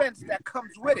expense that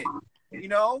comes with it. You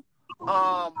know,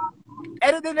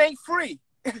 editing ain't free.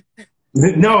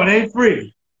 No, it ain't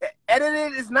free.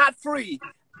 Editing is not free.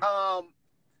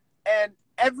 And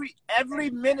every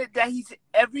minute that he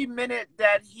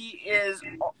is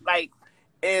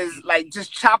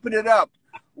just chopping it up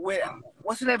with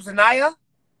what's her name, Zanaya,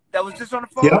 that was just on the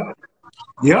phone.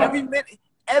 Yeah.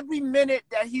 Every minute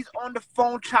that he's on the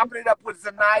phone chopping it up with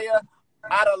Zanaya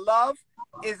out of love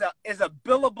is a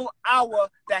billable hour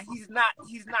that he's not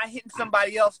hitting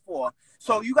somebody else for.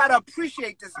 So you gotta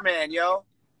appreciate this man, yo.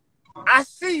 I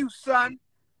see you, son.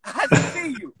 I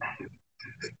see you.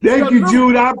 Thank you,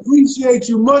 Jude. I appreciate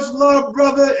you. Much love,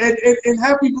 brother, and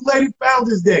happy belated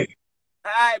Founders Day.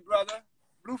 All right, brother.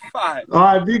 Blue 5. All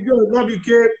right, be good. Love you,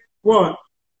 kid. One.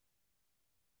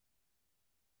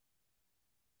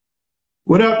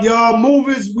 What up, y'all?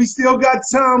 Movers, we still got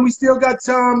time.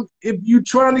 If you're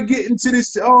trying to get into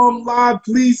this live,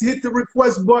 please hit the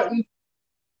request button.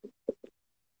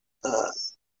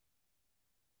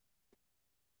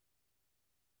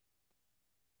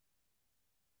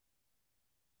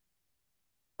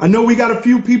 I know we got a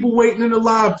few people waiting in the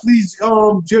live. Please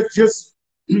just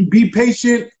be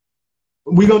patient.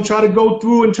 We're going to try to go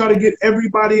through and try to get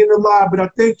everybody in the live. But I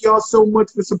thank y'all so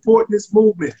much for supporting this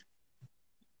movement.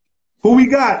 Who we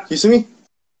got? You see me?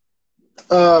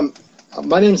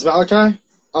 My name is Malachi.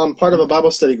 I'm part of a Bible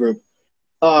study group.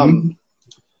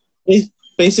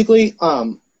 Basically,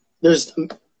 there's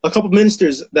a couple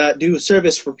ministers that do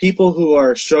service for people who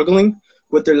are struggling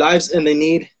with their lives and they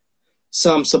need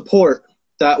some support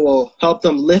that will help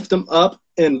them lift them up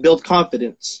and build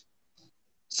confidence.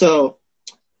 So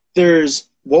there's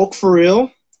Woke for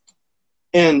Real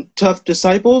and Tough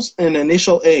Disciples and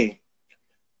Initial A.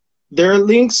 Their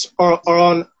links are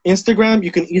on Instagram.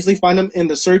 You can easily find them in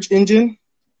the search engine.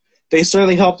 They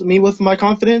certainly helped me with my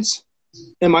confidence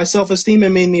and my self-esteem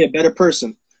and made me a better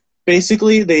person.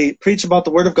 Basically, they preach about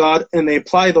the Word of God and they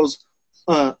apply those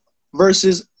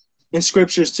verses and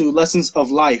scriptures to lessons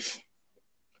of life.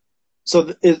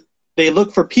 So they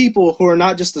look for people who are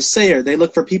not just a sayer. They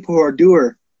look for people who are a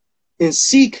doer and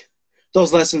seek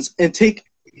those lessons and take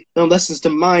the lessons to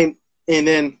mind and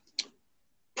then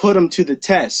put them to the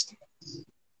test.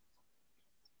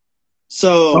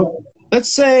 So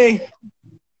let's say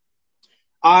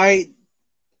I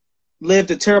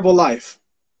lived a terrible life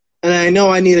and I know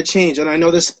I need a change and I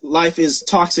know this life is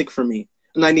toxic for me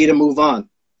and I need to move on.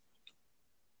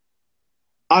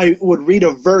 I would read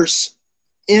a verse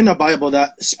in a Bible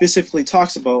that specifically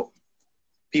talks about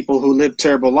people who live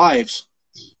terrible lives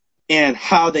and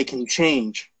how they can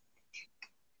change.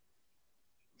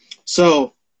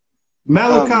 So,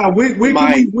 Malachi, where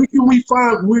can we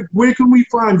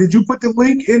find? Did you put the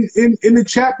link in the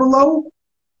chat below?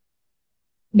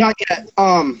 Not yet.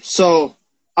 So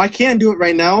I can't do it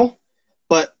right now,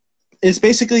 but it's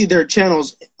basically their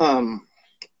channels,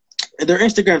 their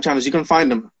Instagram channels. You can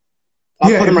find them.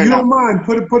 I'll put them right now. If you don't mind,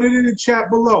 put it in the chat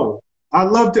below. I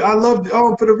love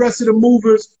for the rest of the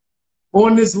movers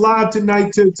on this live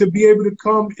tonight to be able to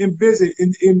come and visit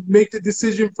and make the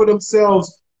decision for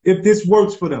themselves if this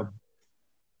works for them.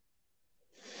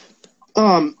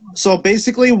 So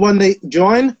basically when they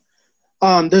join,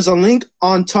 there's a link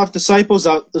on Tough Disciples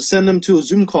that will send them to a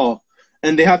Zoom call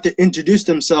and they have to introduce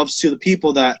themselves to the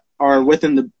people that are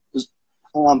within the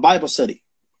Bible study.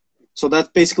 So that's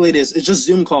basically it is. It's just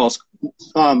Zoom calls.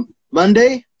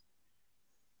 Monday,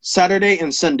 Saturday,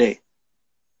 and Sunday.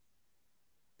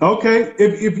 Okay.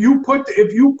 If you put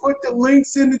the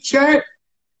links in the chat,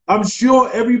 I'm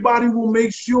sure everybody will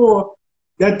make sure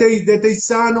that they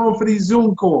sign on for these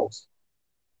Zoom calls.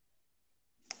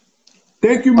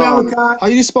 Thank you, Malachi. How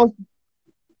do you spell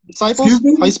disciples? Excuse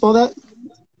me? How you spell that?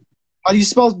 How do you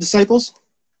spell disciples?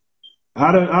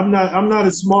 I'm not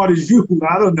as smart as you.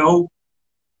 I don't know.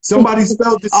 Somebody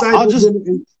spelled disciples.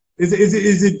 Is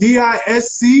it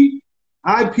DISCIPLES?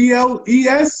 I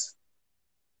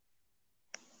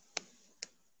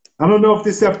don't know if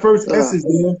this that first S is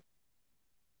there.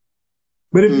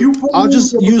 But if you put I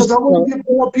want to get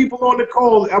more people on the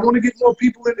call. I want to get more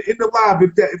people in the live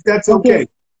if that's okay.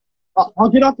 I'll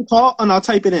get off the call and I'll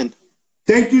type it in.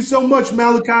 Thank you so much,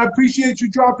 Malachi. I appreciate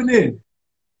you dropping in.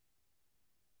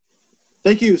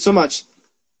 Thank you so much.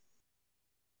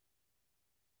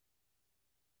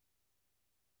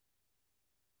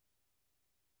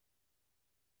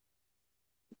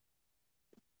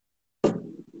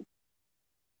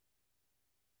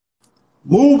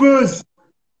 Movers.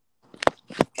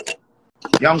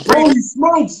 Young Holy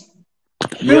smokes.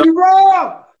 Billy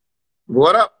Rob.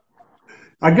 What up?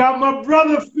 I got my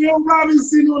brother Phil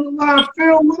Robinson on the line.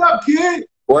 Phil, what up, kid?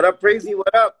 What up, Preezy?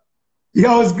 What up?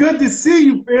 Yo, it's good to see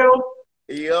you, Phil.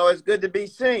 Yo, it's good to be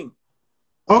seen.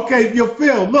 Okay, yo,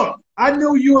 Phil, look, I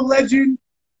know you're a legend.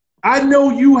 I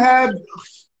know you have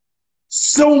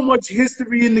so much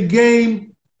history in the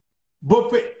game. But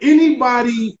for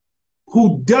anybody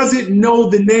who doesn't know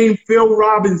the name Phil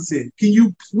Robinson, can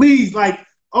you please, like,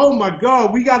 oh my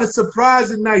God, we got a surprise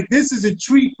tonight. This is a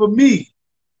treat for me.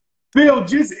 Phil,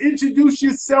 just introduce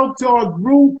yourself to our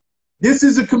group. This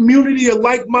is a community of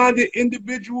like-minded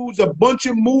individuals, a bunch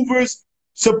of movers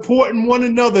supporting one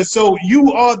another. So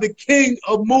you are the king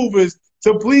of movers.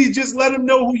 So please just let them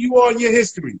know who you are and your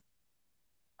history.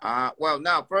 Well,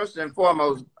 now, first and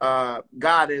foremost,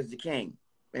 God is the king,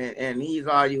 and he's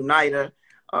our uniter.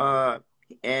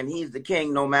 And he's the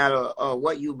king no matter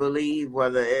what you believe,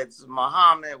 whether it's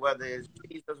Muhammad, whether it's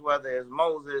Jesus, whether it's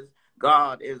Moses,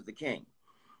 God is the king.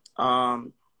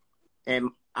 And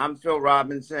I'm Phil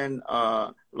Robinson,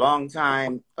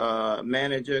 longtime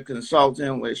manager,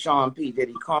 consultant with Shawn P.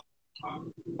 Diddy Combs,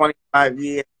 25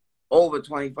 years, over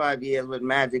 25 years with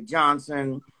Magic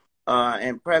Johnson,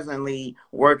 and presently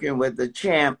working with the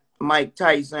champ, Mike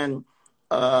Tyson,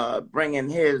 bringing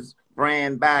his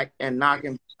brand back and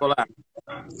knocking people out.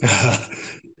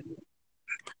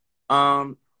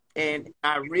 And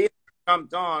I really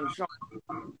jumped on, Shawn,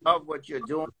 love what you're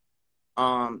doing.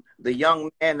 The young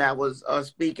man that was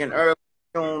speaking earlier,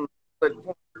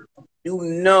 you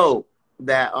know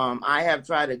that I have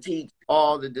tried to teach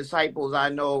all the disciples I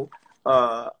know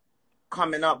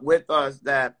coming up with us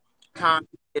that time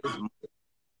is,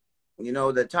 you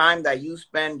know, the time that you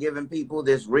spend giving people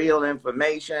this real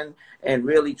information and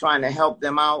really trying to help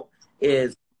them out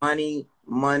is money,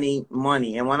 money,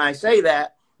 money. And when I say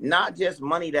that, not just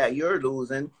money that you're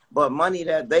losing, but money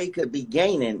that they could be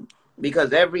gaining,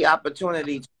 because every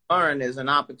opportunity to learn is an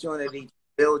opportunity to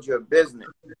build your business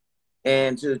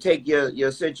and to take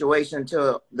your situation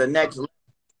to the next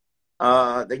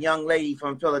level. The young lady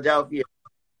from Philadelphia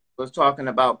was talking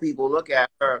about people look at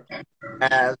her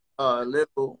as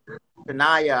little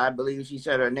Shania, I believe she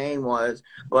said her name was,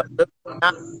 but look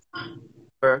at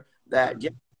her that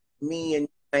just me and you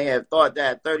may have thought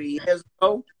that 30 years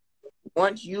ago.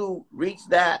 Once you reach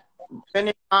that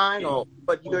finish line or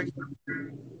what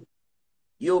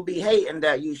you'll be hating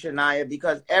that you, Shania,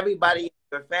 because everybody in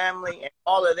your family and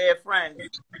all of their friends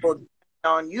will depend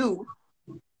on you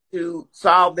to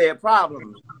solve their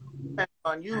problems. Depend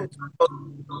on you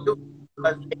to,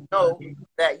 because they know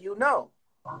that you know.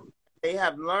 They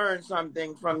have learned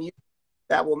something from you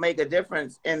that will make a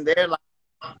difference in their life.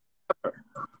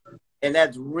 And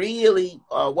that's really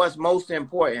what's most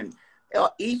important.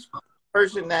 Each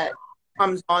person that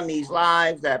comes on these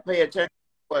lives that pay attention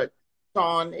to what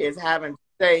Shawn is having to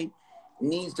say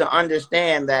needs to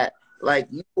understand that, like,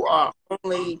 you are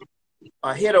only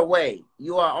a hit away.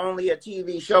 You are only a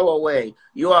TV show away.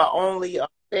 You are only a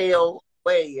sale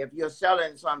away. If you're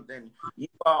selling something, you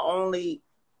are only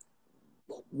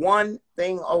one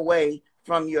thing away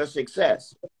from your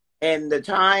success. And the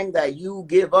time that you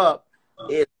give up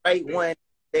is right when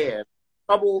there.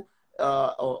 Trouble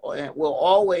will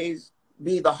always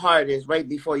be the hardest right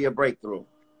before your breakthrough.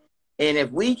 And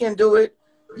if we can do it,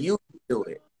 you can do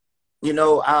it. You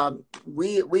know,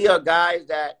 we are guys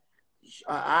that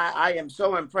I am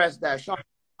so impressed that Shawn,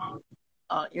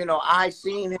 you know, I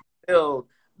seen him build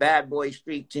bad boy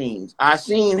street teams. I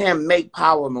seen him make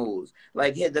PowerMoves.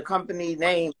 Like, the company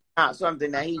name is not something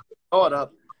that he thought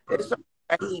of. It's something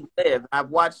that he lived.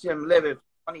 I've watched him live it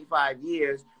for 25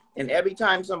 years. And every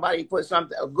time somebody puts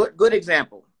something, a good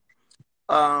example.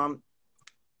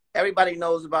 Everybody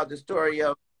knows about the story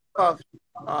of Puff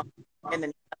in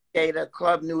the Navigator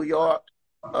Club, New York.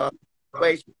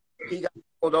 He got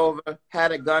pulled over,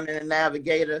 had a gun in the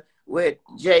Navigator with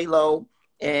J-Lo,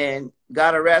 and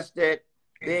got arrested.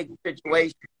 Big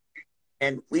situation.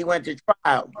 And we went to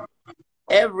trial.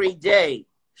 Every day,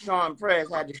 Shawn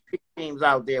Prez had the street teams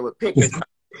out there with pictures.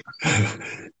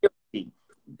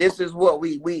 This is what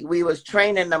we was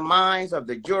training the minds of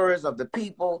the jurors, of the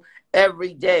people,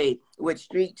 every day with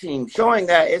street teams, showing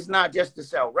that it's not just to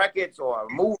sell records or a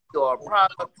movie or a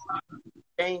product,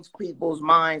 change people's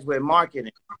minds with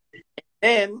marketing. And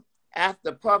then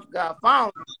after Puff got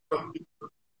found,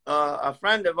 a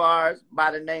friend of ours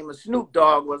by the name of Snoop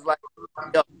Dogg was like,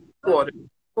 the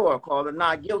tour called the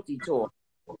Not Guilty Tour.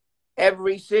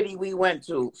 Every city we went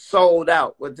to sold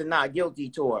out with the Not Guilty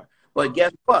Tour. But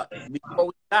guess what? Before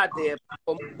we got there,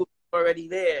 people were already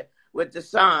there with the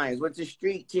signs, with the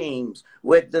street teams,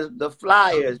 with the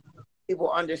flyers.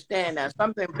 People understand that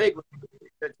something big was in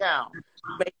the town.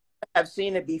 You may have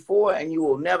seen it before and you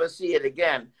will never see it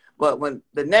again. But when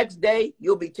the next day,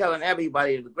 you'll be telling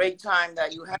everybody the great time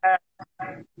that you had,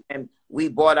 and we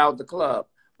bought out the club.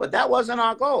 But that wasn't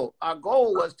our goal. Our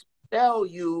goal was to tell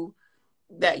you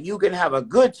that you can have a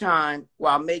good time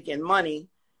while making money,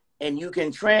 and you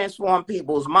can transform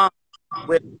people's minds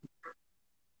with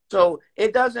So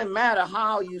it doesn't matter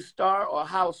how you start or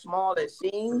how small it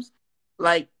seems,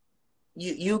 like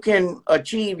you can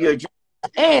achieve your dream.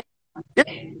 And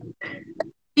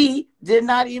he did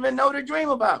not even know the dream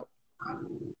about.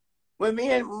 When me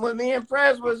and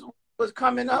Prez was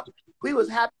coming up, we was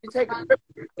happy to take a trip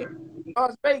to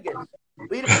Las Vegas.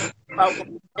 We didn't know about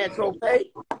San Tropez,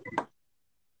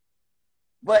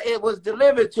 but it was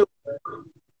delivered to us.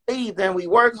 Then we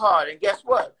worked hard, and guess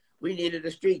what? We needed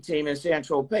a street team in San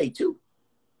Tropez too.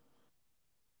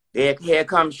 Here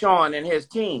comes Shawn and his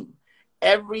team.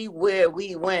 Everywhere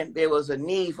we went, there was a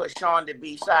need for Shawn to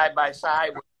be side by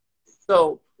side with.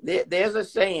 So there's a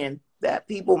saying that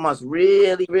people must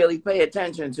really, really pay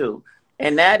attention to,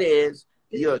 and that is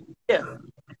your gift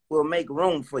will make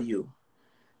room for you.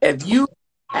 If you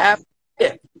have a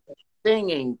gift,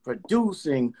 singing,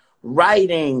 producing,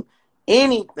 writing,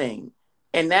 anything,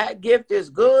 and that gift is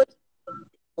good, it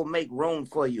will make room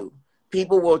for you.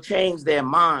 People will change their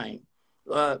mind.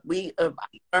 I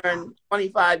learned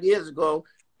 25 years ago,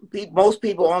 most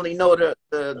people only know the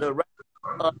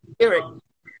lyric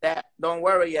that don't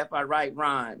worry if I write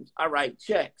rhymes, I write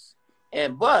checks.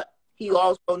 But he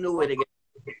also knew where to get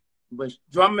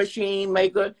drum machine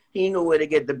maker, he knew where to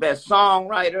get the best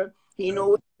songwriter, he knew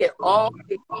where to get all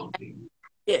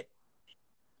it.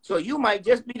 So you might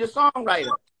just be the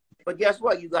songwriter, but guess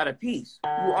what? You got a piece.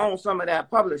 You own some of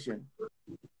that publishing.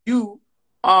 You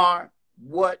are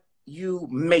what you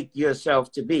make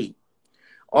yourself to be.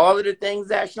 All of the things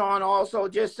that Shawn also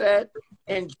just said,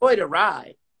 enjoy the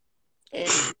ride. And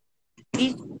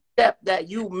each step that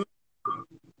you make,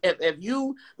 if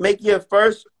you make your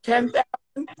first 10,000,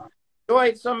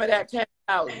 enjoy some of that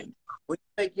 10,000. When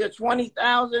you make your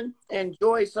 20,000,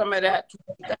 enjoy some of that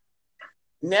 20,000.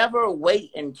 Never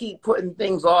wait and keep putting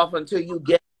things off until you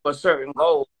get to a certain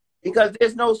goal, because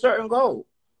there's no certain goal.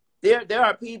 There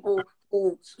are people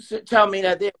who tell me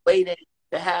that they're waiting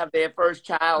to have their first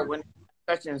child when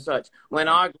such and such. When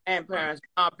our grandparents,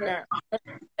 our parents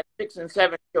had 6 and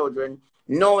 7 children,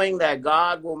 knowing that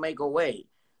God will make a way.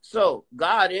 So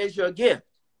God is your gift.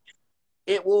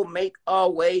 It will make a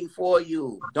way for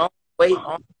you. Don't wait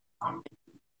on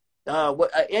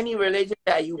any religion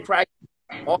that you practice.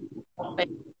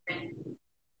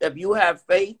 If you have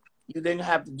faith, you then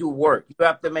have to do work. You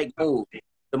have to make moves.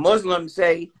 The Muslims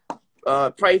say,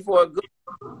 pray for a good,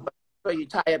 so you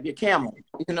tie up your camel,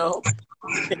 you know?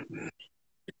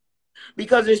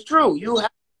 Because it's true. You have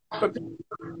to prepare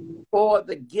for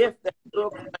the gift that you're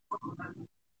claiming.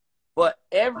 But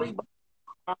everybody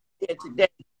here today,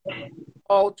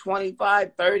 all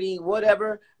 25, 30,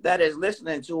 whatever, that is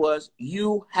listening to us,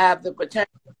 you have the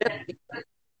potential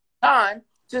time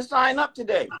to sign up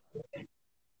today.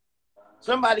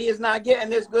 Somebody is not getting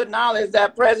this good knowledge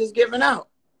that Prez is giving out.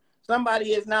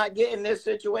 Somebody is not getting this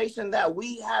situation that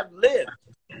we have lived.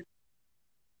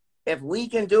 If we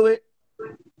can do it,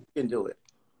 we can do it.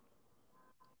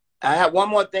 I have one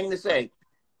more thing to say.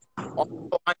 Also,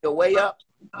 on your way up,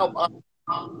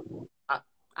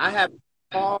 I have a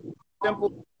small,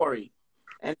 simple story,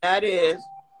 and that is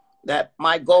that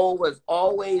my goal was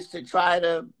always to try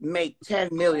to make 10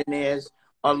 millionaires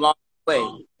along the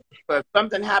way. But if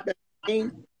something happened to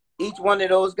me, each one of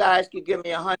those guys could give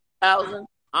me 100,000.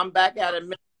 I'm back at $1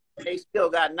 million. They still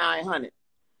got 900.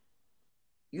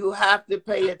 You have to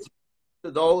pay attention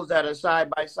to those that are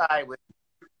side by side with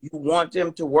you. You want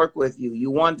them to work with you. You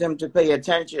want them to pay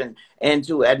attention and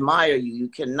to admire you. You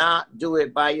cannot do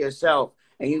it by yourself,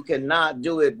 and you cannot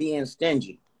do it being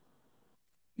stingy.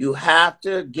 You have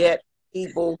to get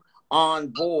people on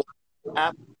board. You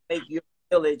have to make your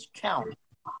village count.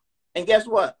 And guess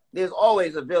what? There's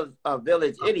always a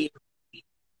village idiot.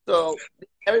 So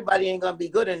everybody ain't going to be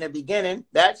good in the beginning.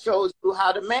 That shows you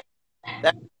how to manage.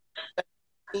 That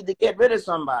you need to get rid of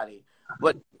somebody.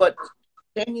 But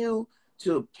continue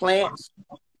to plant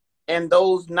in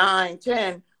those 9,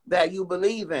 10 that you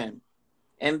believe in.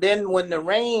 And then when the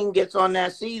rain gets on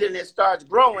that seed and it starts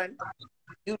growing,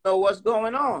 you know what's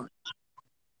going on.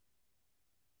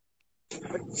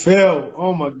 Phil,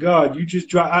 oh my God, you just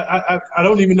dropped. I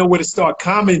don't even know where to start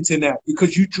commenting at,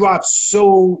 because you dropped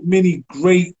so many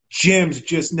great gems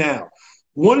just now.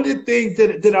 One of the things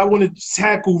that I want to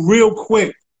tackle real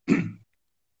quick,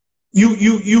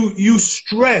 you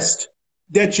stressed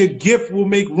that your gift will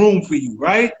make room for you,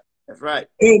 right? That's right.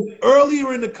 And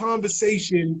earlier in the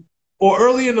conversation, or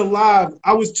early in the live,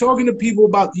 I was talking to people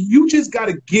about, you just got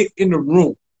to get in the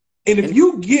room. And if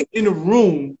you get in the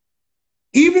room,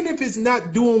 even if it's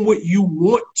not doing what you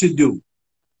want to do,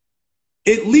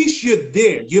 at least you're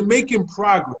there. You're making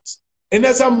progress. And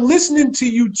as I'm listening to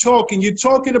you talking, you're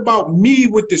talking about me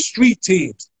with the street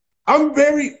teams. I'm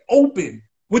very open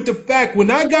with the fact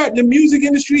when I got in the music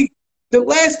industry, the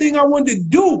last thing I wanted to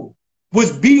do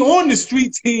was be on the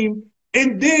street team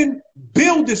and then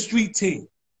build the street team.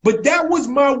 But that was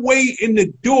my way in the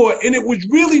door, and it was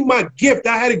really my gift.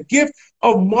 I had a gift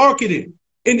of marketing.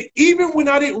 And even when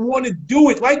I didn't want to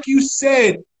do it, like you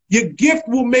said, your gift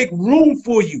will make room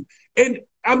for you. And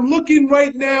I'm looking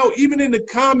right now, even in the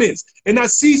comments, and I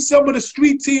see some of the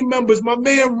street team members, my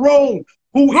man Rome,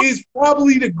 who is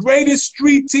probably the greatest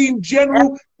street team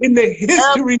general in the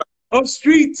history of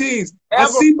street teams. I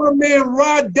see my man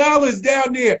Rod Dollars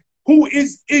down there, who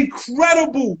is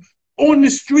incredible on the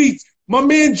streets. My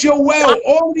man Joel,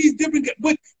 all these different,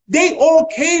 but they all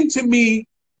came to me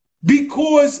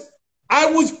because I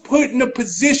was put in a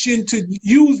position to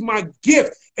use my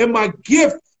gift, and my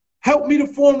gift helped me to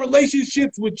form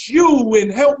relationships with you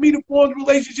and helped me to form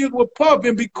relationships with Puff.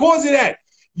 And because of that,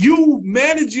 you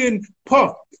managing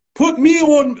Puff put me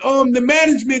on the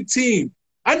management team.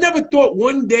 I never thought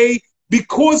one day,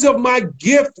 because of my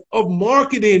gift of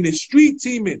marketing and street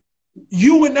teaming,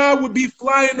 you and I would be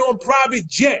flying on private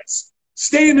jets,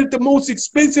 staying at the most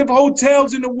expensive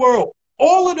hotels in the world.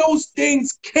 All of those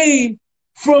things came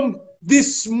from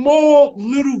this small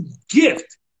little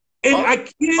gift. And I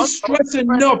can't stress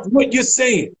enough what you're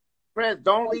saying. Prez,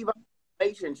 don't leave out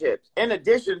relationships. In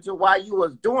addition to why you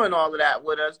was doing all of that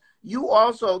with us, you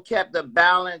also kept the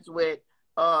balance with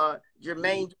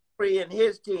Jermaine Dupri and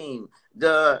his team,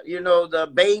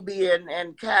 the Baby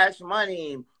and Cash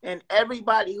Money, and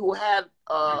everybody who had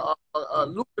a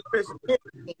ludicrous gift,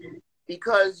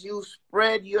 because you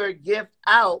spread your gift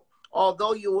out,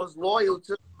 although you was loyal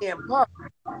to me and Puff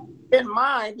in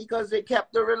mind, because it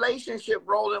kept the relationship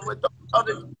rolling with the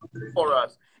other for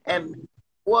us. And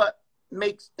what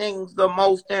makes things the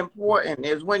most important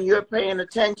is when you're paying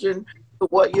attention to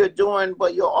what you're doing,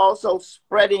 but you're also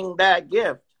spreading that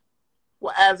gift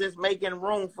as it's making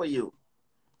room for you.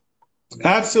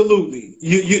 Absolutely.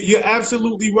 You're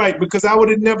absolutely right, because I would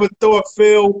have never thought,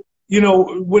 Phil,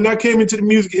 when I came into the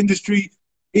music industry,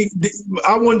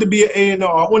 I wanted to be an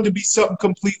A&R. I wanted to be something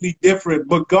completely different,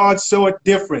 but God saw it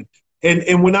different.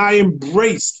 And when I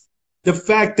embraced the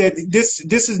fact that this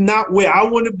is not where I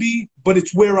want to be, but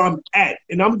it's where I'm at,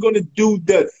 and I'm going to do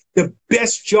the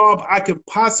best job I could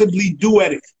possibly do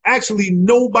at it. Actually,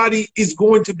 nobody is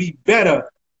going to be better.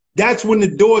 That's when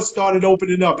the doors started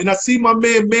opening up. And I see my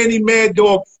man Manny Mad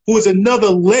Dog, who is another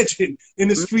legend in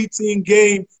the street team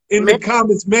game, in the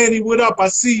comments. Manny, what up? I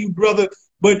see you, brother.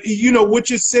 But what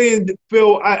you're saying,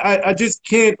 Phil, I just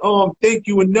can't thank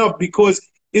you enough, because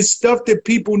it's stuff that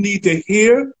people need to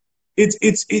hear.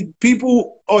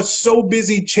 People are so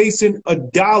busy chasing a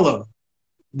dollar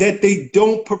that they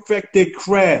don't perfect their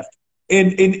craft,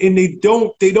 and they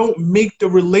don't make the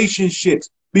relationships,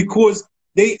 because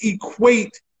they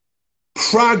equate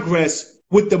progress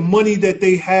with the money that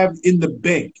they have in the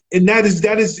bank. And it's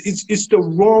the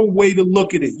wrong way to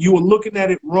look at it. You are looking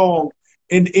at it wrong.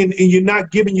 And you're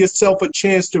not giving yourself a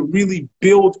chance to really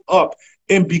build up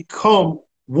and become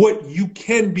what you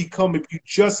can become if you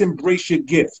just embrace your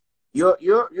gift. Your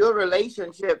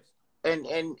relationships, and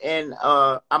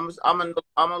I'm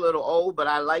a little old, but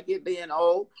I like it being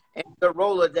old. And the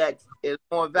Rolodex is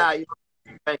more valuable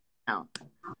right now,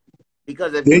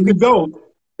 because if you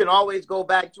can always go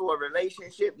back to a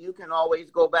relationship, you can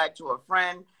always go back to a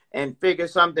friend and figure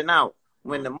something out.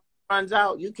 When the money runs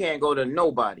out, you can't go to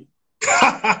nobody.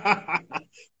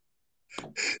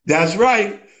 That's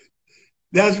right.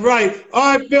 That's right.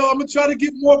 All right, Phil, I'm going to try to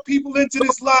get more people into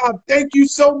this live. Thank you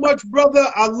so much, brother.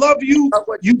 I love you.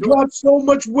 You got so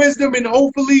much wisdom, and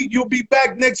hopefully you'll be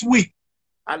back next week.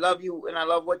 I love you, and I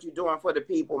love what you're doing for the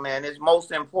people, man. It's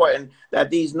most important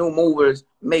that these new movers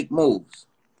make moves.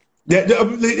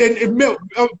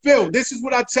 Phil, this is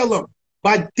what I tell them.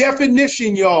 By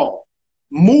definition, y'all,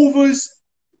 movers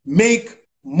make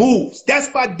moves. That's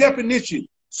by definition.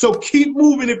 So keep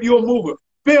moving if you're a mover.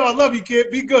 Phil, I love you, kid.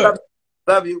 Be good.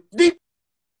 Love you.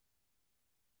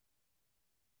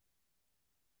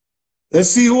 Let's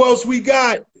see who else we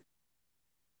got.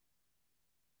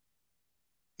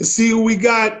 Let's see who we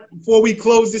got before we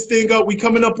close this thing up. We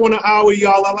coming up on an hour,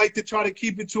 y'all. I like to try to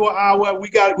keep it to an hour. We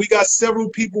got several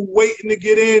people waiting to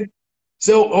get in.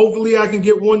 So hopefully I can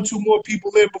get 1-2 more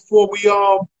people in before we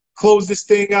close this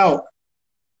thing out.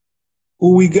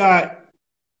 Who we got?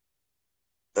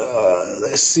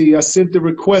 Let's see. I sent the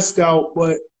request out,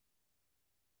 but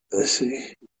let's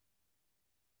see.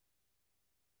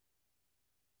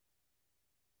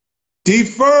 D.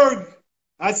 Ferg,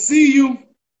 I see you.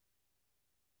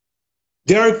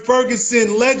 Derek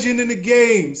Ferguson, legend in the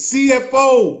game.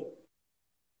 CFO,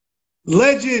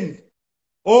 legend.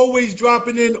 Always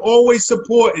dropping in, always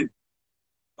supporting.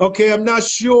 Okay, I'm not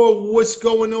sure what's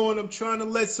going on. I'm trying to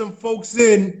let some folks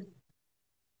in.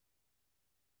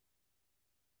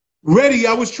 Ready,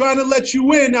 I was trying to let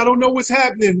you in. I don't know what's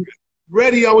happening.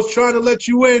 Ready, I was trying to let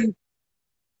you in.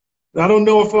 I don't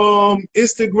know if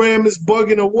Instagram is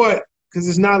bugging or what, because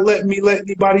it's not letting me let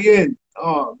anybody in.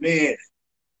 Oh, man.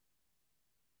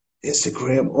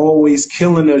 Instagram always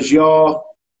killing us,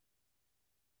 y'all.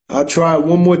 I'll try it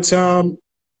one more time,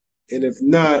 and if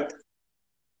not,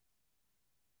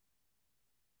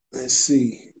 let's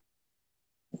see.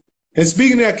 And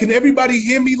speaking of that, can everybody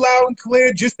hear me loud and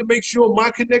clear just to make sure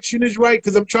my connection is right?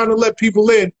 Because I'm trying to let people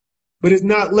in, but it's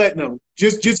not letting them.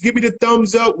 Just give me the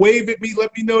thumbs up, wave at me,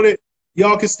 let me know that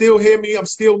y'all can still hear me. I'm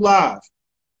still live.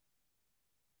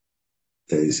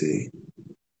 Let me see.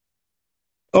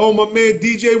 Oh, my man,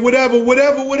 DJ, whatever,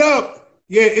 what up?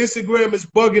 Yeah, Instagram is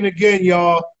bugging again,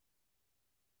 y'all.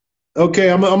 Okay,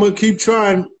 I'm going to keep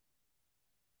trying.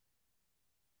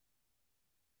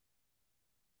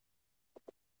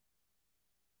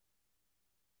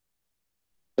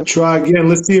 Try again.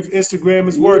 Let's see if Instagram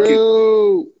is working.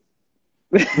 Yo.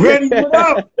 Ready, what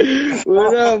up?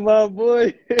 What up, my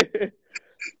boy?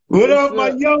 What up, my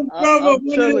young brother? I'm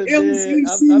chilling,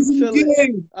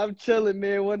 man. I'm chilling,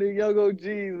 man. One of the young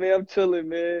OGs, man. I'm chilling,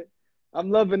 man. I'm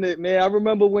loving it, man. I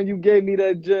remember when you gave me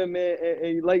that gym, man,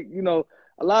 and like, you know,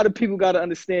 a lot of people got to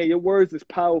understand your words is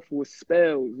powerful, it's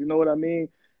spells, you know what I mean?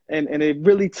 And it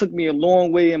really took me a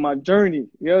long way in my journey.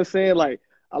 You know what I'm saying? Like,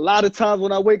 a lot of times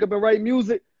when I wake up and write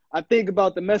music, I think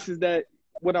about the message that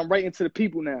what I'm writing to the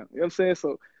people now. You know what I'm saying?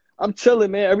 So I'm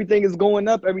chilling, man. Everything is going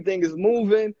up. Everything is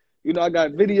moving. You know, I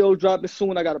got videos dropping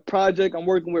soon. I got a project. I'm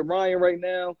working with Ryan right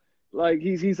now. Like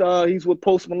he's with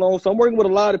Post Malone. So I'm working with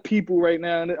a lot of people right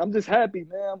now, and I'm just happy,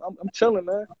 man. I'm chilling,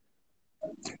 man.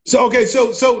 So okay,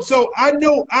 so I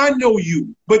know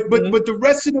you, but the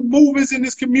rest of the movers in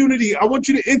this community, I want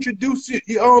you to introduce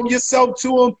yourself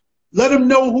to them. Let them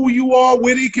know who you are,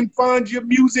 where they can find your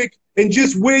music, and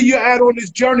just where you're at on this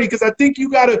journey. Because I think you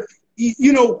gotta,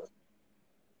 you know,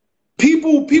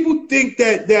 people think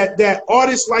that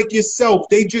artists like yourself,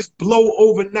 they just blow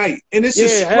overnight, and it's a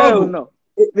struggle. Hell no.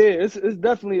 Yeah, it's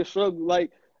definitely a struggle.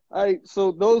 Like,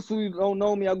 so those who don't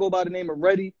know me, I go by the name of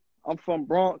Reddy. I'm from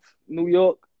Bronx, New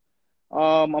York.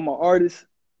 I'm an artist.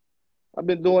 I've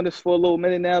been doing this for a little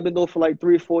minute now. I've been doing it for like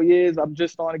 3 or 4 years. I'm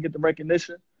just starting to get the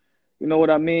recognition. You know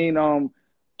what I mean?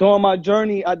 During my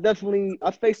journey, I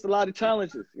faced a lot of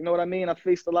challenges. You know what I mean? I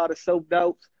faced a lot of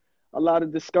self-doubts, a lot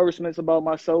of discouragements about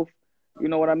myself. You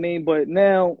know what I mean? But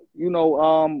now, you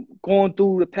know, going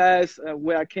through the past and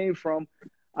where I came from,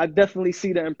 I definitely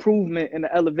see the improvement and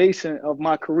the elevation of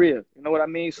my career. You know what I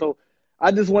mean? So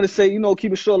I just want to say, you know,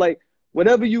 keep it short, like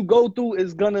whatever you go through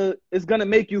is gonna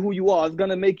make you who you are. It's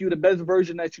gonna make you the best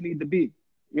version that you need to be.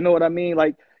 You know what I mean?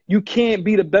 Like you can't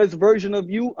be the best version of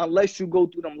you unless you go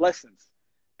through them lessons.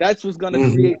 That's what's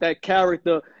gonna create that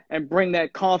character and bring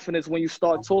that confidence when you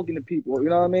start talking to people. You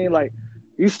know what I mean? Like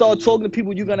you start talking to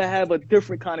people, you're gonna have a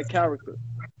different kind of character.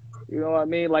 You know what I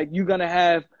mean? Like you're gonna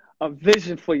have a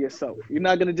vision for yourself. You're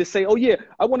not gonna just say, "Oh yeah,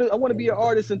 I want to be an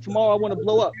artist, and tomorrow I want to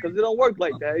blow up," because it don't work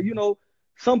like that. You know,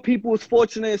 some people is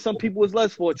fortunate, and some people is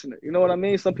less fortunate. You know what I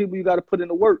mean? Some people you got to put in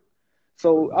the work.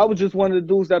 So I was just one of the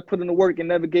dudes that put in the work and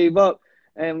never gave up.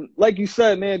 And like you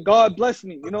said, man, God bless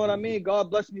me. You know what I mean?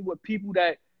 God bless me with people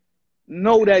that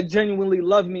know that genuinely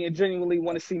love me and genuinely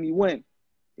want to see me win.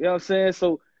 You know what I'm saying?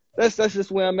 So that's just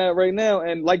where I'm at right now.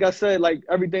 And like I said, like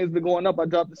everything's been going up. I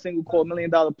dropped a single called $1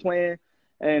 Million Plan.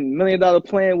 And $1 Million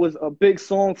Plan was a big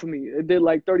song for me. It did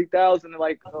like 30,000 in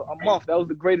like a month. That was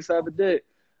the greatest I ever did.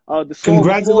 The song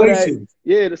Congratulations.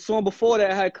 The song before that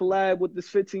I had collab with this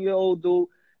 15-year-old dude.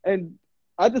 And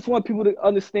I just want people to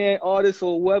understand, artists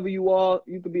or whoever you are,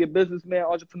 you could be a businessman,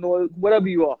 entrepreneur, whatever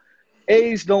you are.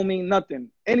 Age don't mean nothing.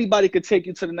 Anybody could take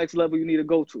you to the next level you need to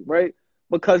go to, right?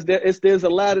 Because there's a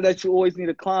ladder that you always need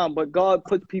to climb, but God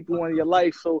puts people in your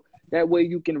life so that way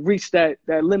you can reach that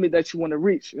limit that you want to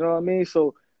reach. You know what I mean?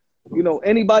 So, you know,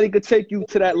 anybody could take you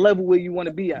to that level where you want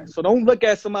to be at. So don't look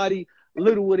at somebody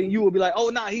littler than you and be like, oh,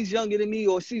 nah, he's younger than me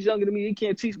or she's younger than me. He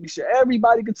can't teach me shit.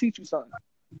 Everybody can teach you something.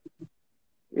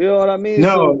 You know what I mean?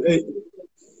 No. So,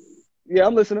 yeah,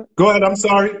 I'm listening. Go ahead. I'm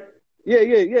sorry.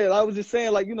 Yeah. I was just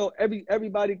saying, like, you know,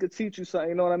 everybody could teach you something.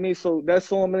 You know what I mean? So that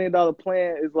song $1 Million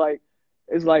Plan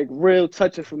is like real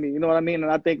touching for me. You know what I mean?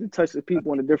 And I think it touches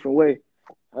people in a different way.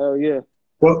 Oh yeah.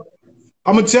 Well,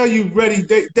 I'm gonna tell you, Reddy.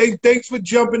 Thanks for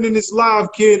jumping in this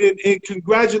live, kid, and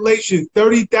congratulations.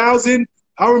 30,000.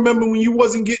 I remember when you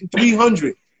wasn't getting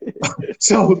 300.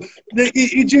 So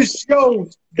it just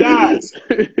shows, guys.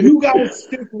 You gotta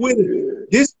stick with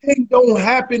it. This thing don't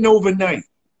happen overnight.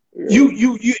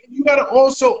 You got to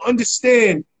also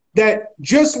understand that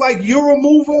just like you're a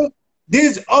mover,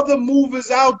 there's other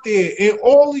movers out there, and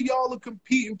all of y'all are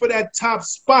competing for that top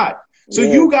spot. So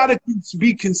you got to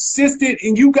be consistent,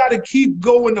 and you got to keep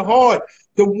going hard.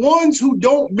 The ones who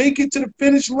don't make it to the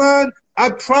finish line,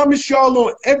 I promise y'all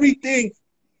on everything,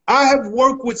 I have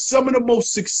worked with some of the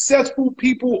most successful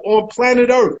people on planet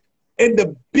Earth. And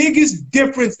the biggest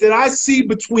difference that I see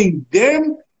between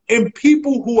them and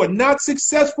people who are not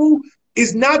successful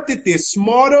is not that they're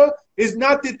smarter, is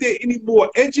not that they're any more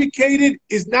educated,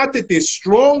 is not that they're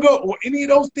stronger or any of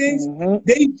those things.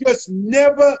 They just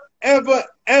never, ever,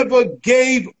 ever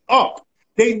gave up.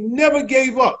 They never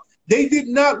gave up. They did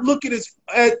not look at it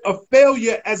as a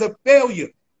failure as a failure.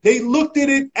 They looked at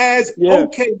it as,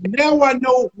 okay, now I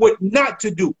know what not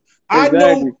to do. I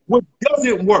know what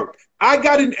doesn't work. I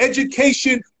got an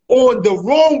education on the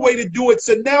wrong way to do it,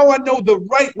 so now I know the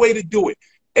right way to do it.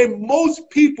 And most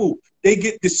people, they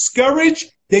get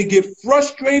discouraged, they get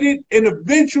frustrated, and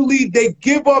eventually they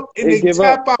give up and they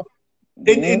tap out.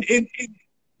 And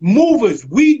movers,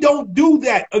 we don't do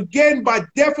that. Again, by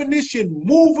definition,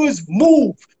 movers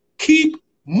move. Keep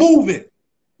moving.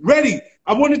 Ready?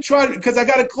 I want to try, because I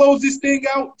got to close this thing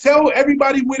out. Tell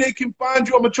everybody where they can find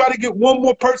you. I'm going to try to get one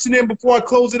more person in before I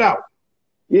close it out.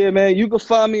 Yeah, man, you can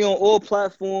find me on all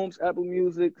platforms, Apple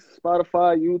Music,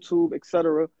 Spotify, YouTube,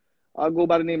 etc. I'll go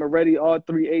by the name of Ready,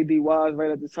 R3ADYs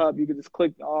right at the top. You can just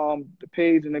click the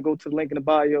page and then go to the link in the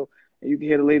bio, and you can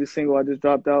hear the latest single I just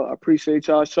dropped out. I appreciate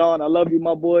y'all. Shawn, I love you,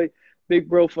 my boy. Big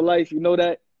bro for life. You know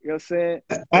that? You know what I'm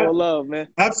saying? All love, man.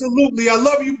 Absolutely. I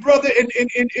love you, brother.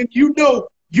 And you know,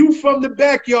 you from the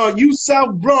backyard, you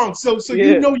South Bronx. So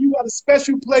you know you got a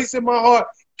special place in my heart.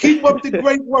 Keep up the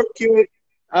great work, kid.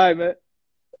 All right, man.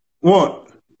 One.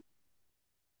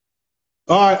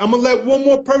 All right, I'm going to let one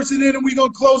more person in and we're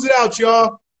going to close it out,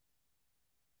 y'all.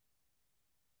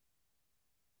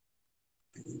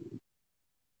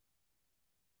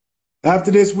 After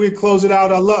this, we'll close it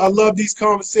out. I love these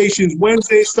conversations.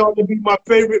 Wednesday is starting to be my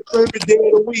favorite day of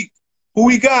the week. Who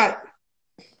we got?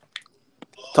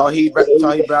 Tawheed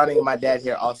Browning and my dad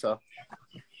here also.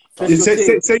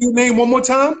 Say your name one more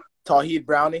time. Tawheed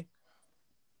Browning.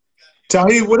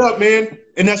 Tawheed, what up, man?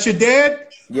 And that's your dad?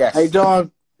 Yes. How you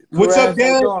doing? What's up, Dad?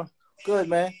 How you doing? Good,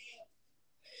 man.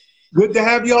 Good to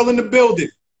have y'all in the building.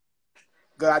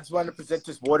 Good. I just wanted to present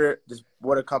this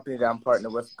water company that I'm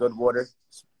partnered with, Good Water.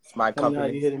 It's my company. How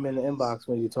you hit him in the inbox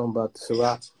when you're talking about the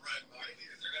Ciroc?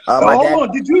 Hold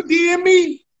on. Did you DM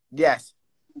me? Yes.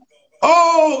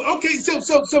 Oh, okay.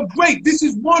 So great. This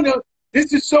is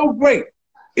so great.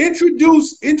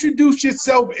 Introduce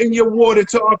yourself and your water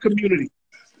to our community.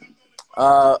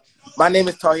 My name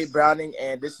is Tawheed Browning,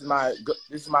 and this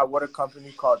is my water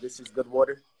company called This Is Good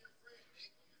Water.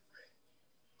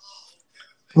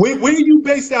 Where are you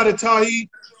based out of, Tawheed?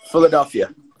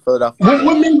 Philadelphia.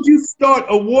 What made you start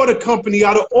a water company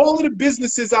out of all of the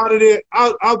businesses out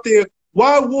there?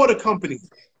 Why a water company?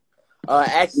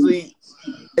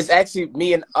 It's actually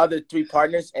me and other 3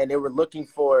 partners, and they were looking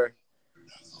for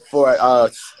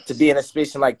to be in a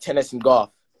space in like tennis and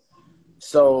golf.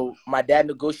 So my dad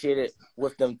negotiated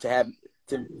with them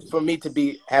for me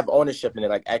to have ownership in it,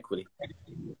 like equity.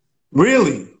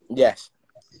 Really? Yes.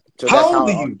 So how old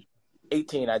are you?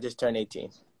 18. I just turned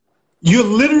 18. You're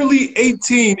literally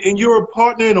 18 and you're a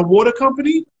partner in a water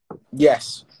company?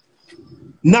 Yes.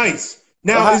 Nice.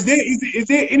 Now, is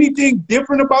there anything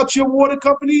different about your water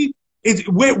company?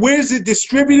 Where is it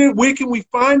distributed? Where can we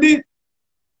find it?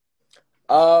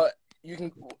 You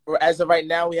can. As of right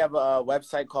now, we have a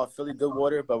website called Philly Good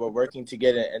Water, but we're working to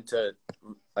get it into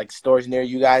like stores near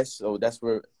you guys. So that's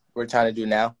what we're trying to do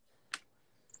now.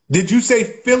 Did you say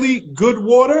Philly Good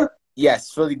Water?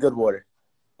 Yes, Philly Good Water.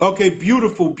 Okay,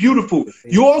 beautiful.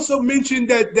 You also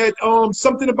mentioned that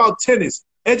something about tennis.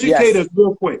 Educate us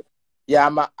real quick. Yeah,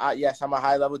 I'm a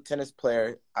high-level tennis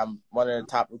player. I'm one of the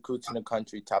top recruits in the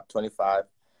country, top 25.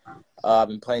 I've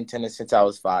been playing tennis since I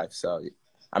was 5. So,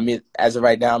 as of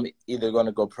right now, I'm either going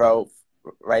to go pro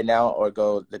right now or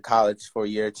go to college for a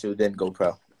year or 2, then go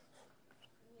pro.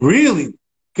 Really?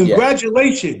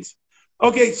 Congratulations. Yeah.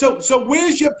 Okay, so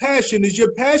where's your passion? Is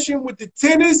your passion with the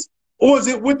tennis, or is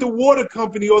it with the water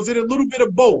company, or is it a little bit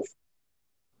of both?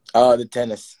 The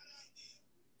tennis.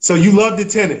 So you love the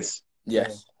tennis?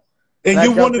 Yes. And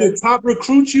you're one of the top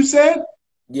recruits, you said?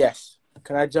 Yes.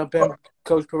 Can I jump in,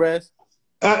 Coach Perez?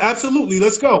 Absolutely.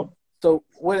 Let's go. So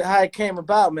how it came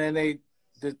about, man,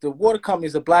 the water company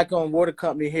is a Black-owned water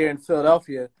company here in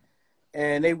Philadelphia,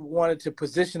 and they wanted to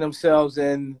position themselves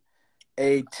in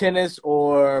a tennis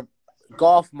or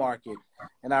golf market.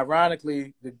 And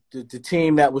ironically, the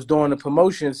team that was doing the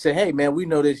promotion said, hey, man, we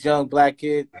know this young black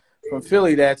kid from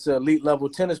Philly that's an elite level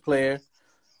tennis player,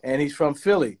 and he's from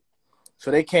Philly.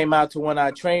 So they came out to one of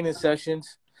our training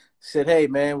sessions, said, hey,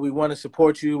 man, we want to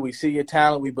support you. We see your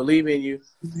talent. We believe in you.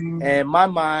 And my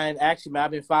mind, actually, man,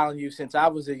 I've been following you since I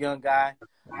was a young guy.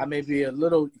 I may be a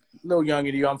little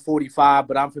younger than you. I'm 45,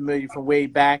 but I'm familiar from way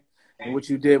back and what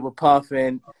you did with Puff.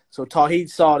 And so Tawheed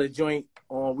saw the joint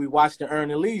on, we watched the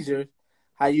Earn and Leisure,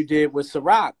 how you did with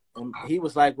Ciroc. And he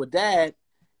was like, well, Dad,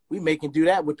 we make him do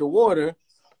that with the water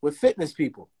with fitness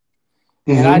people.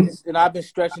 And I've been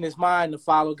stretching his mind to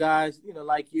follow guys,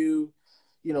 like you,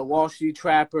 Wall Street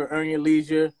Trapper, Earn Your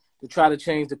Leisure, to try to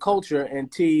change the culture.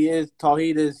 And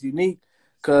Tawheed is unique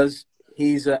because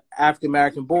he's an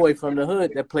African-American boy from the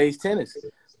hood that plays tennis.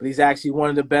 But he's actually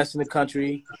one of the best in the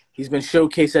country. He's been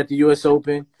showcased at the U.S.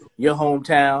 Open, your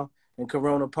hometown, in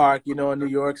Corona Park, in New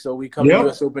York. So we come to the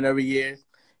U.S. Open every year.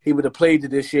 He would have played it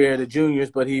this year, the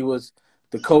juniors, but the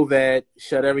COVID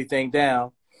shut everything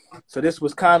down. So this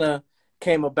was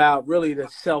came about really to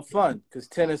self-fund because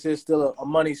tennis is still a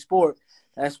money sport.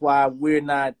 That's why we're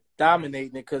not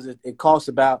dominating it, because it costs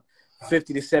about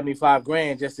 50 to 75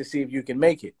 grand just to see if you can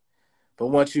make it. But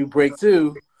once you break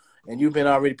through, and you've been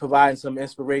already providing some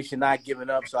inspiration, not giving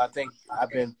up. So I think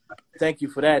thank you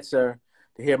for that, sir,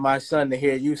 to hear my son, to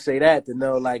hear you say that, to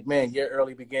know, like, man, your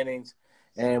early beginnings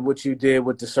and what you did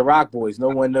with the Ciroc boys. No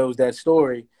one knows that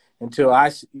story until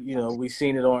we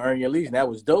seen it on Earn Your Leisure. That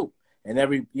was dope. And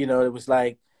it was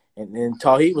like, and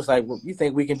Tawheed was like, well, you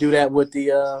think we can do that with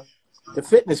the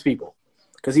fitness people?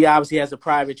 Because he obviously has a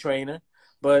private trainer,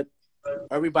 but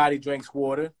everybody drinks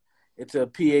water. It's a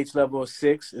pH level of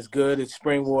 6. It's good. It's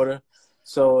spring water.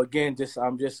 So again,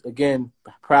 I'm just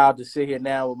proud to sit here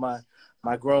now with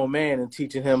my grown man and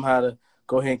teaching him how to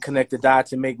go ahead and connect the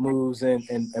dots and make moves and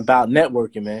about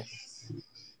networking, man.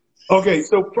 Okay,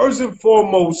 so first and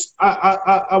foremost,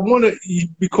 I want to,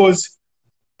 because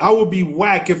I would be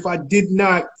whack if I did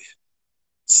not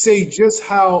say just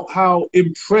how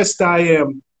impressed I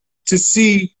am to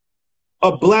see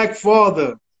a black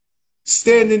father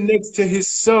standing next to his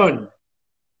son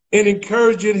and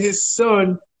encouraging his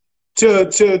son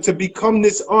to become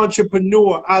this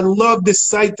entrepreneur. I love the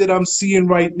sight that I'm seeing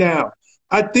right now.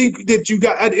 I think that you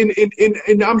got,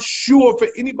 and I'm sure for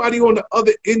anybody on the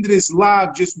other end of this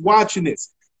live just watching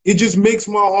this, it just makes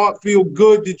my heart feel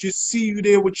good to just see you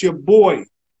there with your boy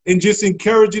and just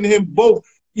encouraging him both,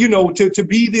 to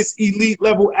be this elite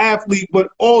level athlete, but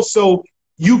also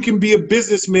you can be a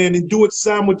businessman and do it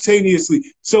simultaneously.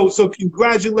 So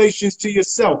congratulations to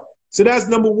yourself. So that's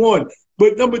number one.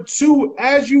 But number two,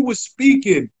 as you were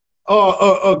speaking,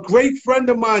 a great friend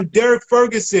of mine, Derek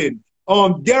Ferguson,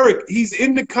 Derek, he's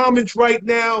in the comments right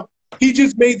now. He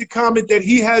just made the comment that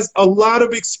he has a lot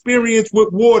of experience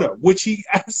with water, which he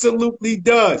absolutely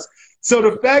does. So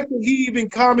the fact that he even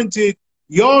commented,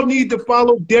 y'all need to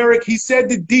follow Derek. He said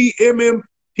to DM him.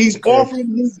 He's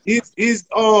offering his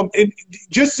and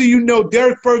just so you know,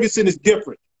 Derek Ferguson is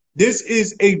different. This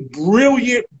is a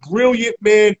brilliant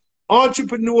man,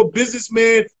 entrepreneur,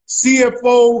 businessman,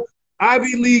 CFO,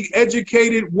 Ivy League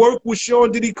educated, worked with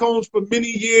Sean Diddy Combs for many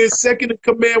years, second in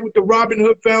command with the Robin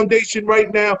Hood Foundation right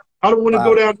now. I don't want to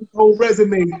go down his whole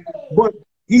resume, but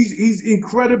he's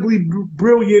incredibly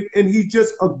brilliant, and he's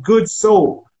just a good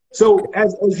soul. So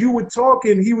as you were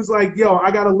talking, he was like, yo,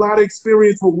 I got a lot of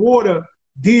experience with water.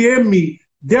 DM me.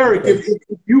 Derek, if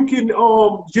you can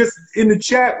just in the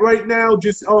chat right now,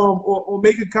 just or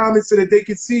make a comment so that they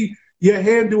can see your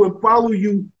handle and follow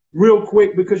you real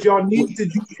quick, because y'all need to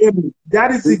DM me.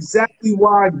 That is exactly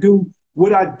why I do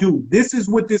what I do. This is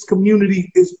what this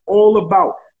community is all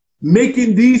about.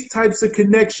 Making these types of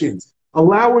connections,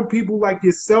 allowing people like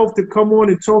yourself to come on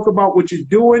and talk about what you're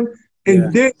doing,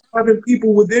 and then having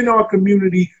people within our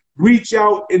community reach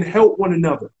out and help one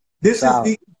another. This is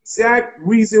the exact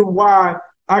reason why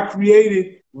I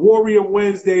created Warrior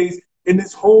Wednesdays and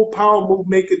this whole Power Move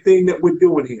Maker thing that we're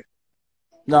doing here.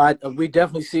 No, we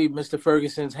definitely see Mr.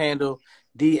 Ferguson's handle,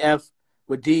 DF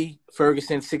with D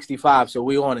Ferguson 65. So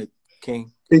we on it,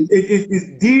 King.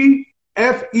 It's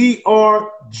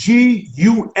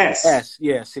DFERGUS.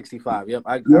 Yeah, 65. Yep,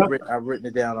 I've written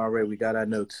it down already. We got our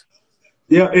notes.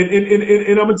 Yeah,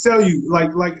 and I'm gonna tell you,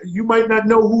 like you might not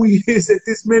know who he is at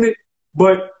this minute,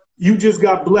 but you just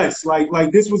got blessed.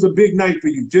 Like this was a big night for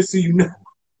you, just so you know.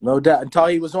 No doubt. Until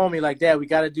he was on me like that, we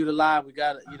got to do the live. We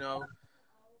got to,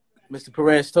 Mr.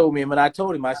 Perez told me, and when I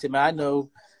told him, I said, man, I know,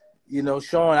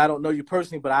 Shawn, I don't know you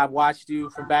personally, but I've watched you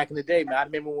from back in the day, man. I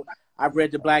remember when I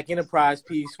read the Black Enterprise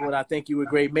piece when I think you were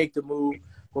great, Make the Move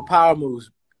with Power Moves.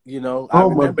 You know, I Oh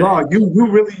my remember that.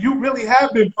 God, you really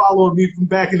have been following me from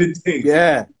back in the day.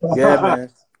 Yeah, yeah, man.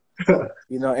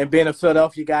 You know, and being a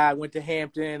Philadelphia guy, I went to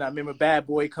Hampton. I remember Bad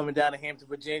Boy coming down to Hampton,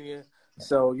 Virginia.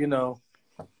 So, you know,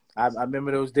 I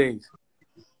remember those days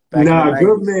back in the Nah,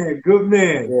 good 90s. man, good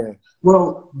man. Yeah.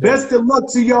 Well, Yeah. best of luck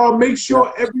to y'all. Make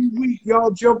sure Yep. every week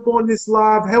y'all jump on this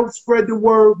live, help spread the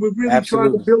word. We're really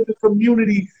trying to Absolutely. build a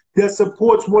community that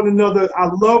supports one another. I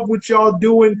love what y'all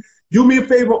doing. Do me a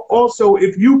favor also,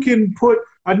 if you can put,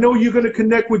 I know you're gonna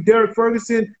connect with Derek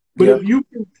Ferguson, but Yep. if you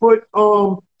can put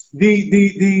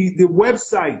the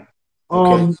website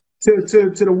Okay.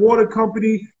 to the water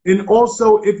company, and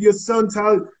also if your son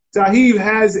Tahib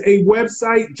has a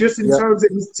website just in Yep. terms of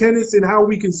his tennis and how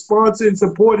we can sponsor and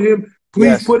support him,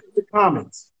 please Yes. put it in the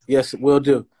comments. Yes, will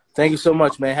do. Thank you so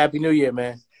much, man. Happy New Year,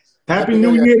 man. Happy Happy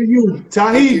New New Year. Year to you. Thank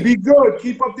Tahib, you. be good.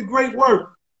 Keep up the great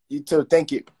work. You too.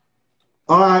 Thank you.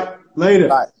 All right, later.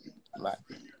 Bye. Bye.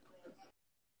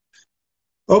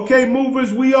 Okay,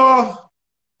 movers, we are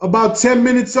about 10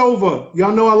 minutes over.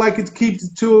 Y'all know I like it to keep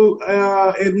it to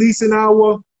at least an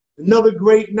hour. Another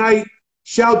great night.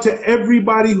 Shout to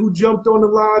everybody who jumped on the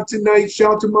live tonight.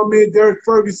 Shout to my man Derek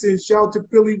Ferguson. Shout to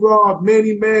Philly Rob,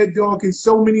 Manny Mad Dog, and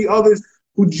so many others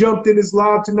who jumped in this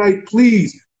live tonight.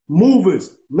 Please,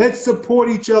 movers, let's support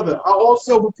each other. I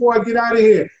also, before I get out of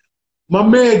here, my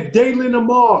man Dalen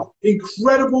Amar,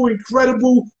 incredible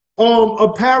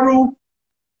apparel.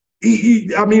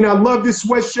 I mean, I love this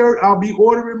sweatshirt. I'll be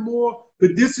ordering more,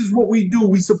 but this is what we do.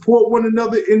 We support one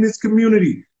another in this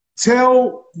community.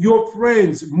 Tell your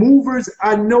friends, movers.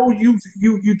 I know you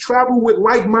travel with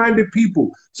like-minded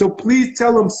people, so please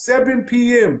tell them 7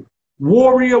 p.m.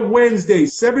 Warrior Wednesday,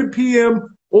 7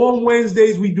 p.m. on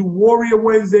Wednesdays. We do Warrior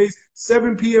Wednesdays,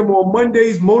 7 p.m. on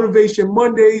Mondays, Motivation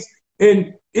Mondays.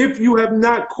 And if you have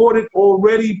not caught it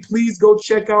already, please go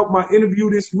check out my interview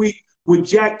this week with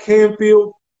Jack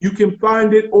Canfield. You can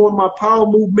find it on my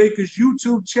PowerMove Makers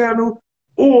YouTube channel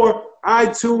or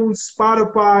iTunes,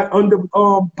 Spotify under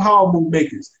PowerMove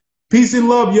Makers. Peace and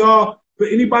love, y'all. For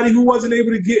anybody who wasn't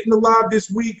able to get in the live this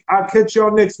week, I'll catch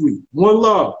y'all next week. One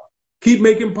love. Keep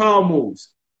making power moves.